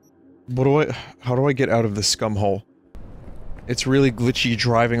 How do I get out of this scum hole? It's really glitchy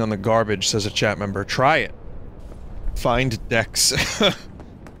driving on the garbage, says a chat member. Try it. Find Dex.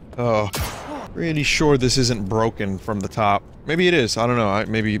 Oh. Really sure this isn't broken from the top. Maybe it is, I don't know,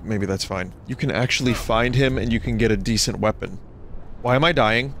 maybe that's fine. You can actually find him and you can get a decent weapon. Why am I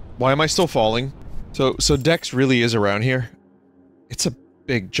dying? Why am I still falling? So Dex really is around here? It's a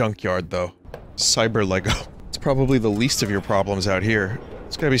big junkyard though. Cyber Lego. It's probably the least of your problems out here.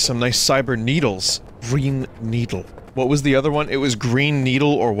 It's gotta be some nice cyber needles. Green needle. What was the other one? It was green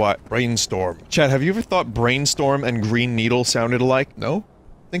needle or what? Brainstorm. Chat, have you ever thought brainstorm and green needle sounded alike? No?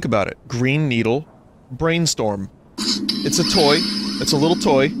 Think about it. Green needle, brainstorm. It's a toy. It's a little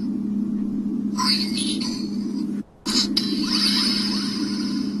toy.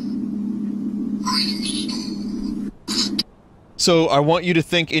 So, I want you to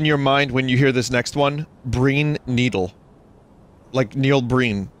think in your mind when you hear this next one, Breen Needle. Like Neil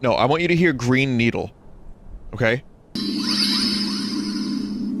Breen. No, I want you to hear Green Needle. Okay?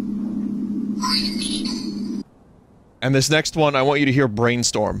 And this next one, I want you to hear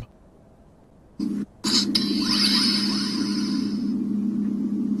Brainstorm.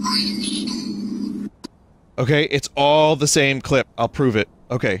 Okay, it's all the same clip. I'll prove it.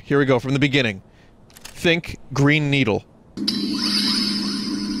 Okay, here we go from the beginning. Think Green Needle.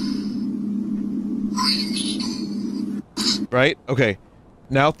 Right? Okay.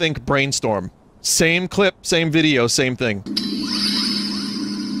 Now think Brainstorm. Same clip, same video, same thing.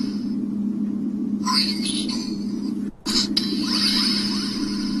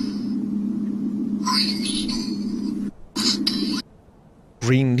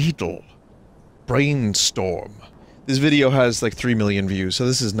 Green Needle. Brainstorm. This video has like 3 million views, so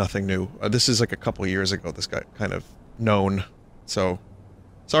this is nothing new. This is like a couple years ago this got kind of known. So,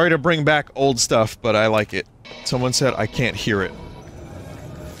 sorry to bring back old stuff, but I like it. Someone said I can't hear it.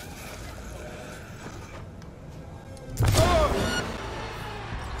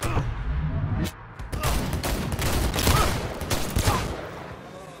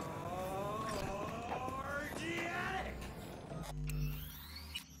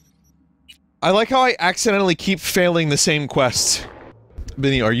 I like how I accidentally keep failing the same quests.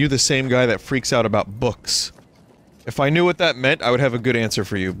 Vinny, are you the same guy that freaks out about books? If I knew what that meant, I would have a good answer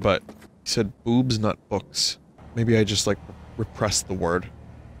for you, but... he said boobs, not books. Maybe I just, like, repressed the word.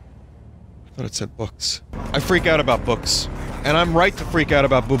 I thought it said books. I freak out about books. And I'm right to freak out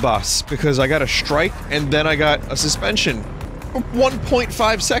about boobas, because I got a strike, and then I got a suspension. For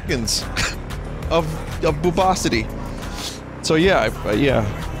 1.5 seconds of boobosity. So yeah,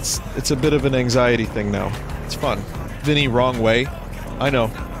 it's a bit of an anxiety thing now. It's fun. Vinny, wrong way. I know.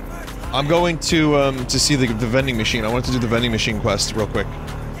 I'm going to see the vending machine. I wanted to do the vending machine quest real quick.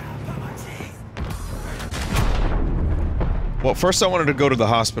 Well, first I wanted to go to the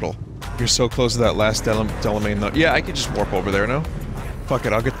hospital. You're so close to that last Delamain though. Yeah, I could just warp over there now. Fuck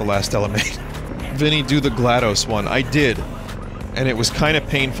it, I'll get the last Delamain. Vinny, do the GLaDOS one. I did. And it was kind of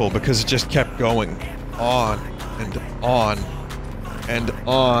painful because it just kept going. On. And on. And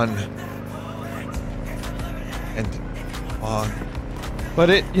on. And on.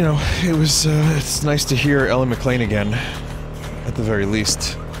 But it, you know, it was, it's nice to hear Ellen McLean again. At the very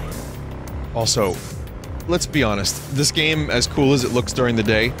least. Also, let's be honest. This game, as cool as it looks during the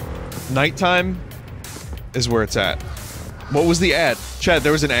day, nighttime is where it's at. What was the ad? Chad,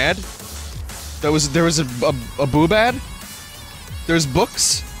 there was an ad? There was a boob ad? There's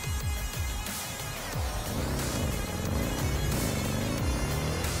books?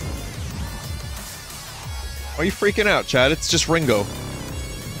 Why are you freaking out, Chad? It's just Ringo.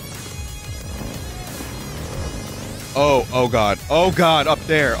 Oh god. Oh god, up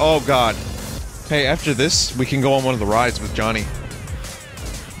there. Oh god. Hey, after this, we can go on one of the rides with Johnny.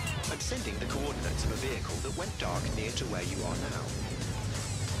 I'm sending the coordinates of a vehicle that went dark near to where you are now.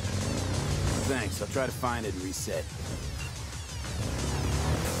 Thanks, I'll try to find it and reset.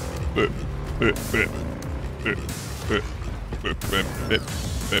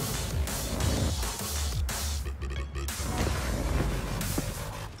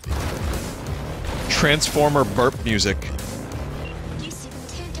 Transformer burp music. You see them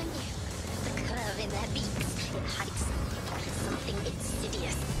too, don't you? The curve in their beaks. It hides something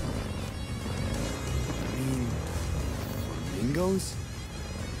insidious. Flamingos?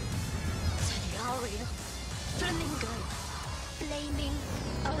 They are real. Flamingo. Flaming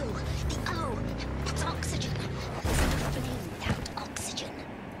O. The O. That's oxygen. Flame out oxygen.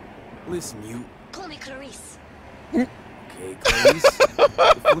 Listen, you... Call me Clarice. Okay, Clarice.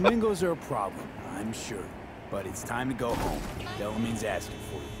 The Flamingos are a problem, I'm sure. But it's time to go home. Delamain's asking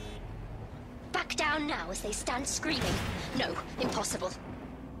for you. Back down now as they stand screaming. No, impossible.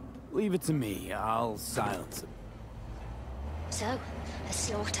 Leave it to me. I'll silence them. So, a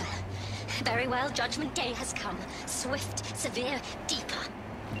slaughter. Very well, Judgment Day has come. Swift, severe, deeper.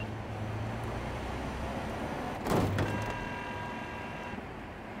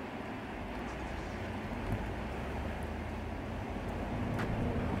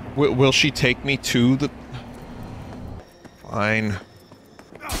 Will she take me to the... Fine.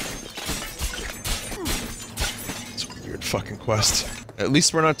 It's a weird fucking quest. At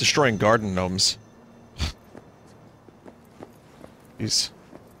least we're not destroying garden gnomes. He's...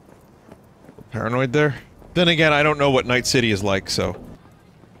 paranoid there? Then again, I don't know what Night City is like, so...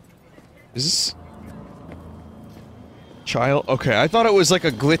 Is this... Child? Okay, I thought it was like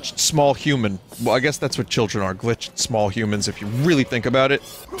a glitched small human. Well, I guess that's what children are, glitched small humans, if you really think about it.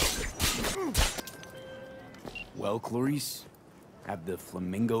 Well, Clarice? Have the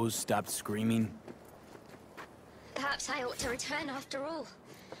flamingos stopped screaming? Perhaps I ought to return after all.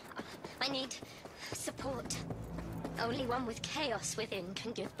 I need support. Only one with chaos within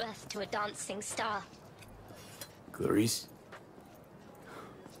can give birth to a dancing star. Clarice?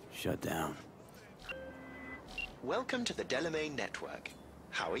 Shut down. Welcome to the Delamain Network.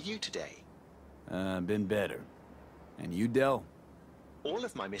 How are you today? Been better. And you, Del? All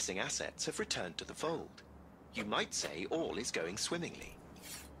of my missing assets have returned to the fold. You might say all is going swimmingly.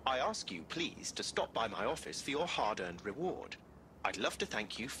 I ask you, please, to stop by my office for your hard-earned reward. I'd love to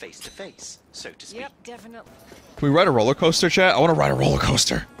thank you face to face, so to speak. Yep, definitely. Can we ride a roller coaster, chat? I want to ride a roller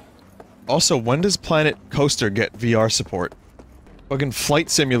coaster. Also, when does Planet Coaster get VR support? Fucking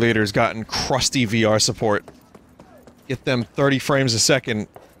Flight Simulator's gotten crusty VR support. Get them 30 frames a second.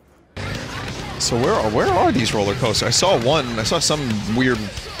 So where are these roller coasters? I saw one. I saw some weird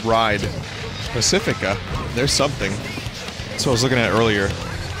ride. Pacifica. There's something. That's what I was looking at earlier.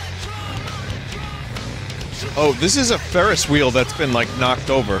 Oh, this is a Ferris wheel that's been, like, knocked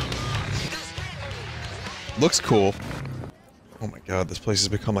over. Looks cool. Oh my god, this place has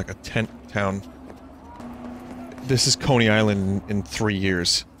become like a tent town. This is Coney Island in 3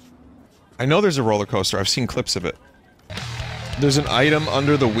 years. I know there's a roller coaster. I've seen clips of it. There's an item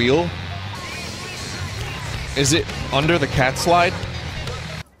under the wheel. Is it under the cat slide?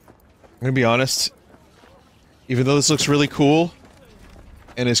 I'm gonna be honest. Even though this looks really cool,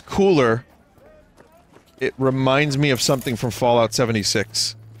 and is cooler, it reminds me of something from Fallout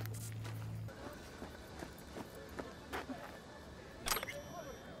 76.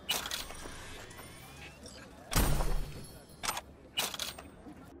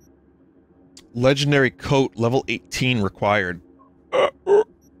 Legendary coat, level 18 required.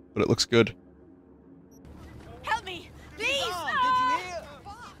 But it looks good. Help me! Please!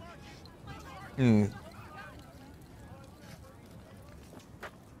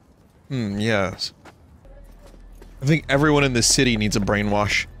 Yes. I think everyone in this city needs a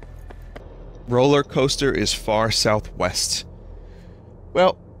brainwash. Roller coaster is far southwest.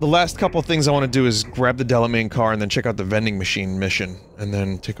 Well, the last couple things I want to do is grab the Delamain car and then check out the vending machine mission, and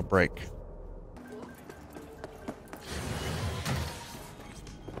then take a break.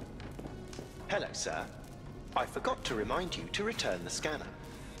 Hello, sir. I forgot to remind you to return the scanner.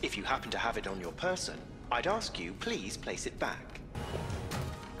 If you happen to have it on your person, I'd ask you please place it back.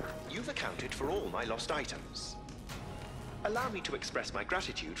 You've accounted for all my lost items. Allow me to express my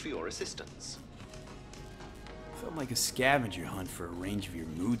gratitude for your assistance. Felt like a scavenger hunt for a range of your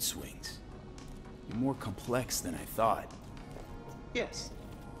mood swings. You're more complex than I thought. Yes.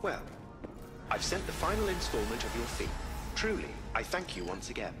 Well, I've sent the final installment of your fee. Truly, I thank you once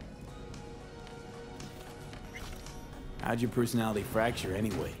again. How'd your personality fracture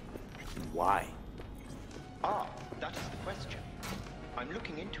anyway? And why? Ah, that is the question. I'm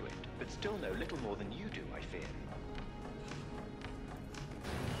looking into it, but still know little more than you do, I fear.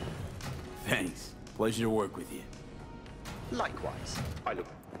 Thanks. Pleasure to work with you. Likewise. I look...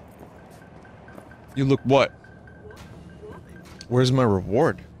 You look what? Where's my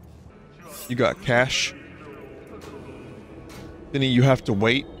reward? You got cash? Vinny, you have to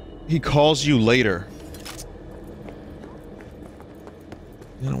wait? He calls you later.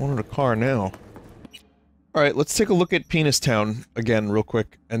 I wanted a car now. Alright, let's take a look at Penis Town again real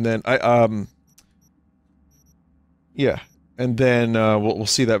quick, and then yeah, and then we'll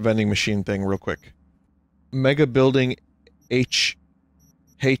see that vending machine thing real quick. Mega Building H8.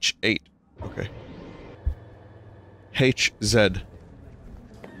 Okay. HZ.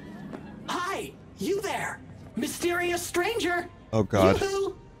 Hi, you there, mysterious stranger. Oh god.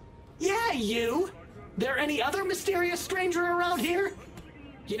 Yoo-hoo. Yeah, you. There any other mysterious stranger around here?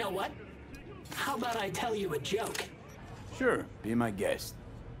 You know what? How about I tell you a joke? Sure, be my guest.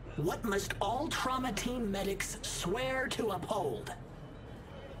 What must all trauma team medics swear to uphold?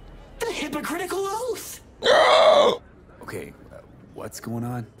 The hypocritical oath! Okay, what's going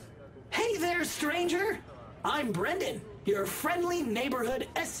on? Hey there, stranger! I'm Brendan, your friendly neighborhood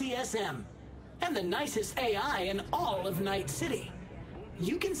SCSM, and the nicest AI in all of Night City.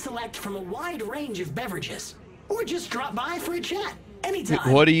 You can select from a wide range of beverages, or just drop by for a chat,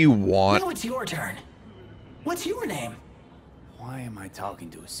 anytime. What do you want? Now it's your turn. What's your name? Why am I talking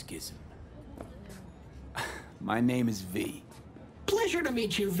to a schism? My name is V. Pleasure to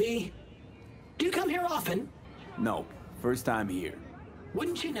meet you, V. Do you come here often? No, first time here.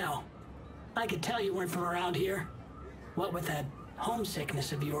 Wouldn't you know? I could tell you weren't from around here. What with that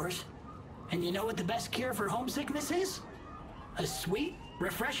homesickness of yours. And you know what the best cure for homesickness is? A sweet,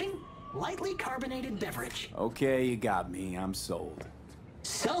 refreshing, lightly carbonated beverage. Okay, you got me. I'm sold.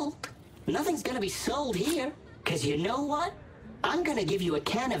 Sold? Nothing's gonna be sold here. Cause you know what? I'm gonna give you a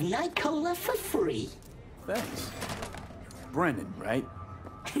can of Night Cola for free. Thanks. Brendan, right?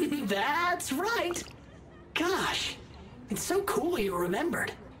 That's right. Gosh, it's so cool you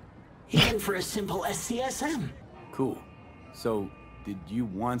remembered. Even for a simple SCSM. Cool. So, did you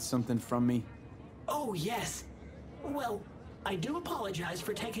want something from me? Oh, yes. Well, I do apologize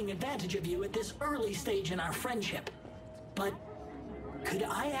for taking advantage of you at this early stage in our friendship. But could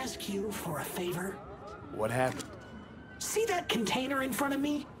I ask you for a favor? What happened? See that container in front of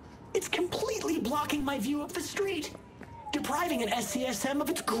me? It's completely blocking my view of the street, depriving an SCSM of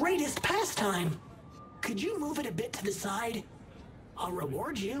its greatest pastime. Could you move it a bit to the side? I'll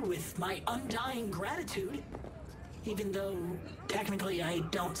reward you with my undying gratitude, even though technically I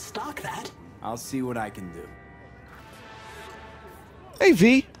don't stock that. I'll see what I can do. Hey,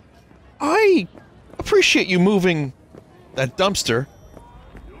 V. I appreciate you moving that dumpster.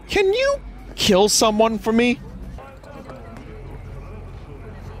 Can you kill someone for me?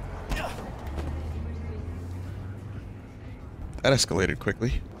 That escalated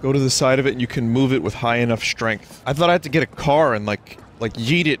quickly. Go to the side of it and you can move it with high enough strength. I thought I had to get a car and like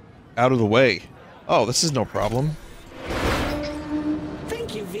yeet it out of the way. Oh, this is no problem.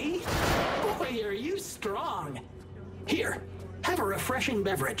 Thank you, V. Boy, are you strong. Here, have a refreshing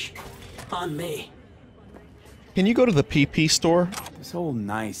beverage. On me. Can you go to the PP store? This whole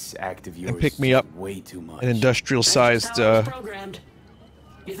nice act of yours and pick me up way too much. An industrial-sized, Programmed.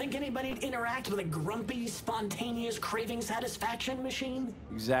 You think anybody'd interact with a grumpy, spontaneous craving satisfaction machine?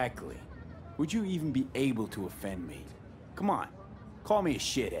 Exactly. Would you even be able to offend me? Come on, call me a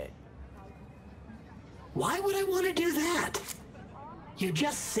shithead. Why would I want to do that? You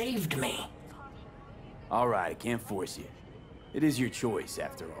just saved me. Alright, I can't force you. It is your choice,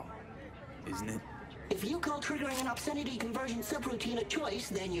 after all. Isn't it? If you call triggering an obscenity conversion subroutine a choice,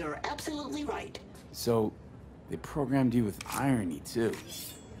 then you're absolutely right. So, they programmed you with irony, too.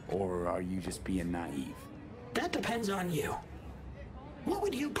 Or are you just being naive? That depends on you. What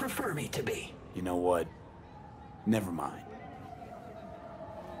would you prefer me to be? You know what? Never mind.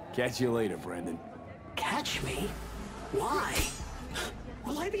 Catch you later, Brendan. Catch me? Why?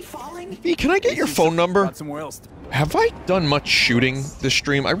 Will I be falling? V, can I get your phone number? Got somewhere else. Have I done much shooting this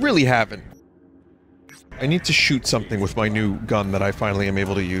stream? I really haven't. I need to shoot something with my new gun that I finally am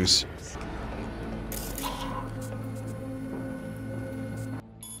able to use.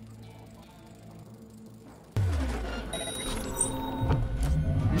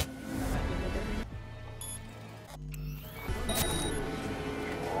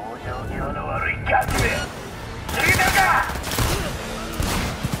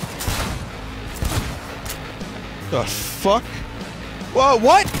 The fuck? Whoa,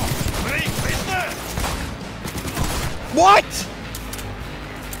 what? What?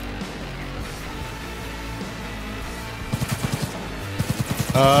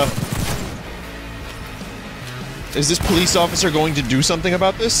 Is this police officer going to do something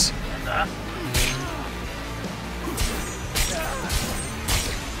about this?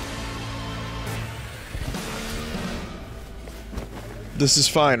 This is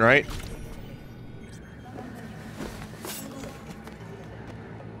fine, right?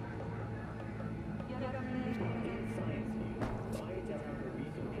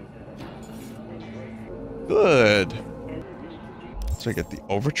 Good. So I get the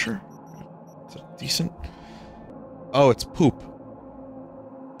overture? Is it decent? Oh, it's poop.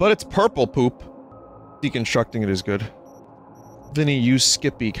 But it's purple poop. Deconstructing it is good. Vinny, you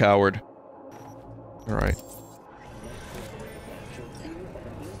Skippy coward. Alright.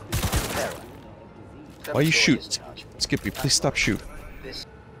 Why you shoot? Skippy, please stop shoot.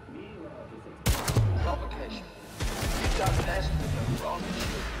 Provocation. You've done best with the wrong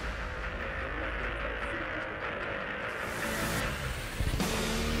shooter.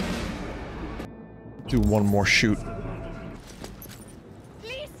 Do one more shoot.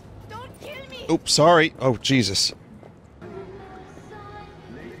 Please, don't kill me. Oops, sorry. Oh, Jesus.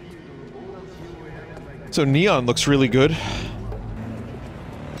 So Neon looks really good.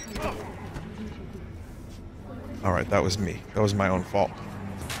 Alright, that was me. That was my own fault.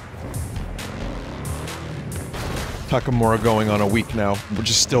 Takamura going on a week now. We're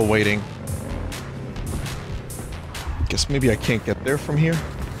just still waiting. Guess maybe I can't get there from here.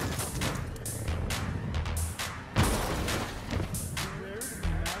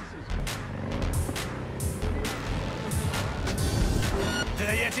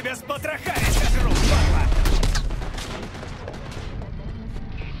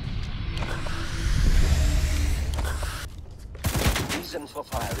 Reason for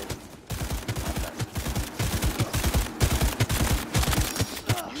firing.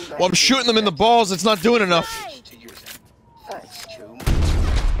 Well, I'm shooting them in the balls, it's not doing enough. Thanks, Chum.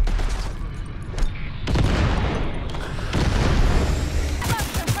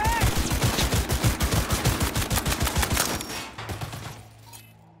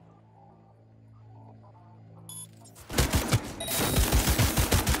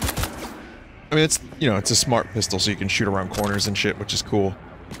 I mean, it's, you know, it's a smart pistol, so you can shoot around corners and shit, which is cool.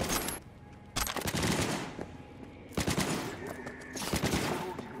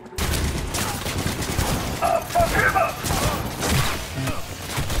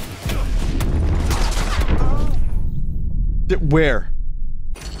 Where?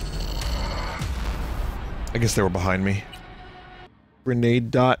 I guess they were behind me.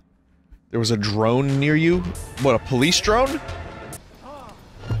 Grenade dot. There was a drone near you? What, a police drone?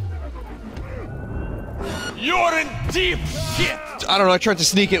 You're in deep shit! I don't know, I tried to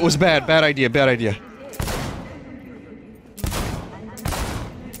sneak it, it was bad. Bad idea, bad idea.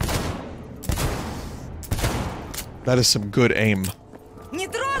 That is some good aim. Не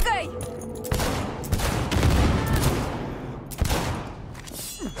трогай!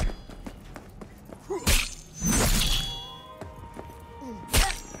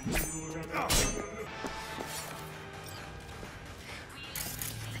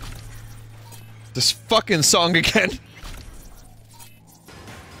 This fucking song again.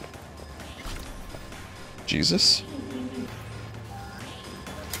 Jesus.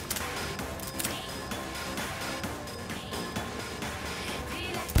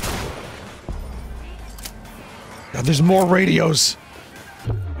 God, there's more radios.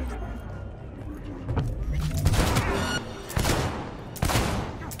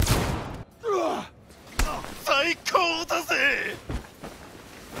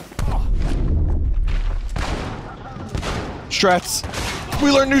 Strats.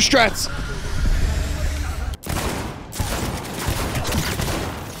 We learn new strats.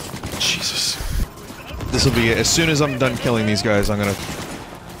 Jesus. This will be it. As soon as I'm done killing these guys, I'm gonna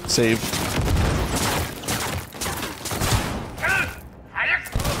save.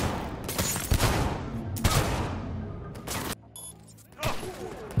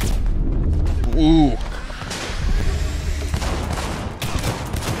 Ooh.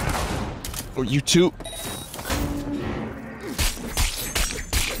 Oh, you too.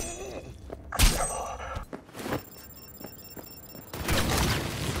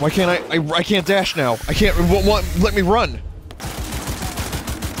 Why can't I can't dash now. I can't, let me run.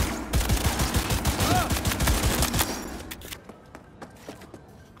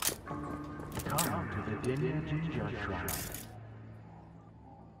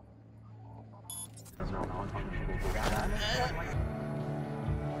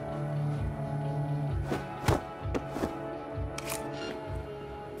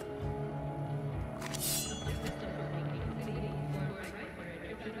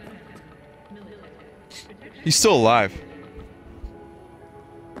 He's still alive.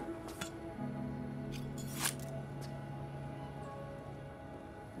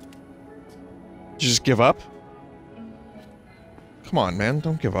 Did you just give up? Come on, man,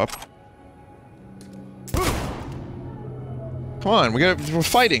 don't give up. Come on, we're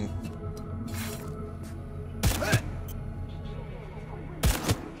fighting.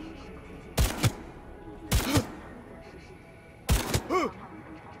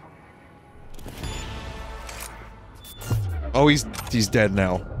 Oh, he's dead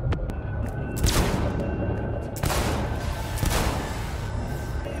now.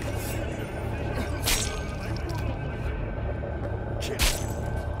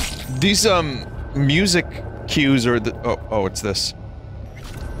 These music cues are the oh it's this.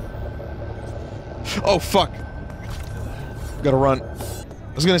 Oh fuck. Gotta run.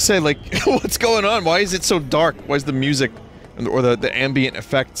 I was gonna say, like, what's going on? Why is it so dark? Why is the music or the ambient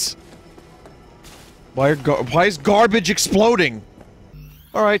effects? Why is garbage exploding?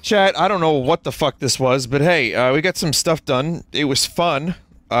 Alright, chat, I don't know what the fuck this was, but hey, we got some stuff done. It was fun.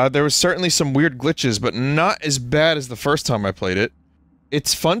 There was certainly some weird glitches, but not as bad as the first time I played it.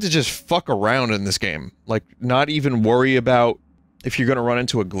 It's fun to just fuck around in this game. Like, not even worry about if you're gonna run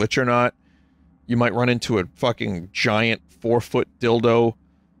into a glitch or not. You might run into a fucking giant 4-foot dildo,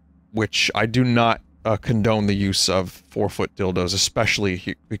 which I do not condone the use of 4-foot dildos,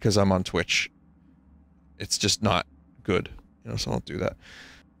 especially because I'm on Twitch. It's just not good. You know, so don't do that.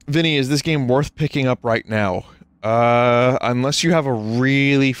 Vinny, is this game worth picking up right now? Unless you have a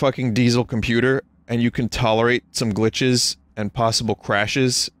really fucking diesel computer and you can tolerate some glitches and possible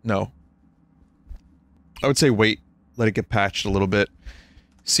crashes, no. I would say wait, let it get patched a little bit,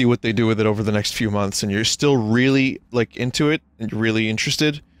 see what they do with it over the next few months, and you're still really, like, into it, and you're really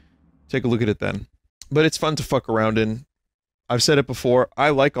interested, take a look at it then. But it's fun to fuck around in. I've said it before, I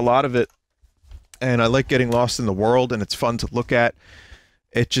like a lot of it, and I like getting lost in the world, and it's fun to look at.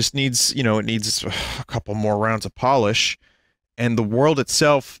 It just needs, you know, it needs a couple more rounds of polish, and the world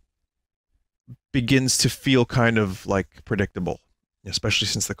itself begins to feel kind of, like, predictable, especially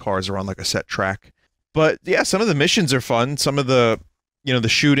since the cars are on, like, a set track. But, yeah, some of the missions are fun, some of the, you know, the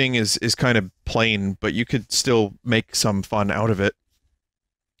shooting is kind of plain, but you could still make some fun out of it,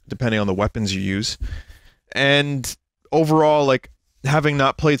 depending on the weapons you use. And overall, like, having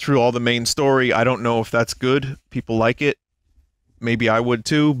not played through all the main story, I don't know if that's good. People like it. Maybe I would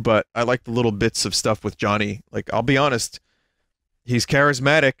too, but I like the little bits of stuff with Johnny. Like, I'll be honest, he's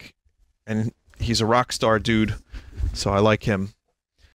charismatic, and he's a rock star dude, so I like him.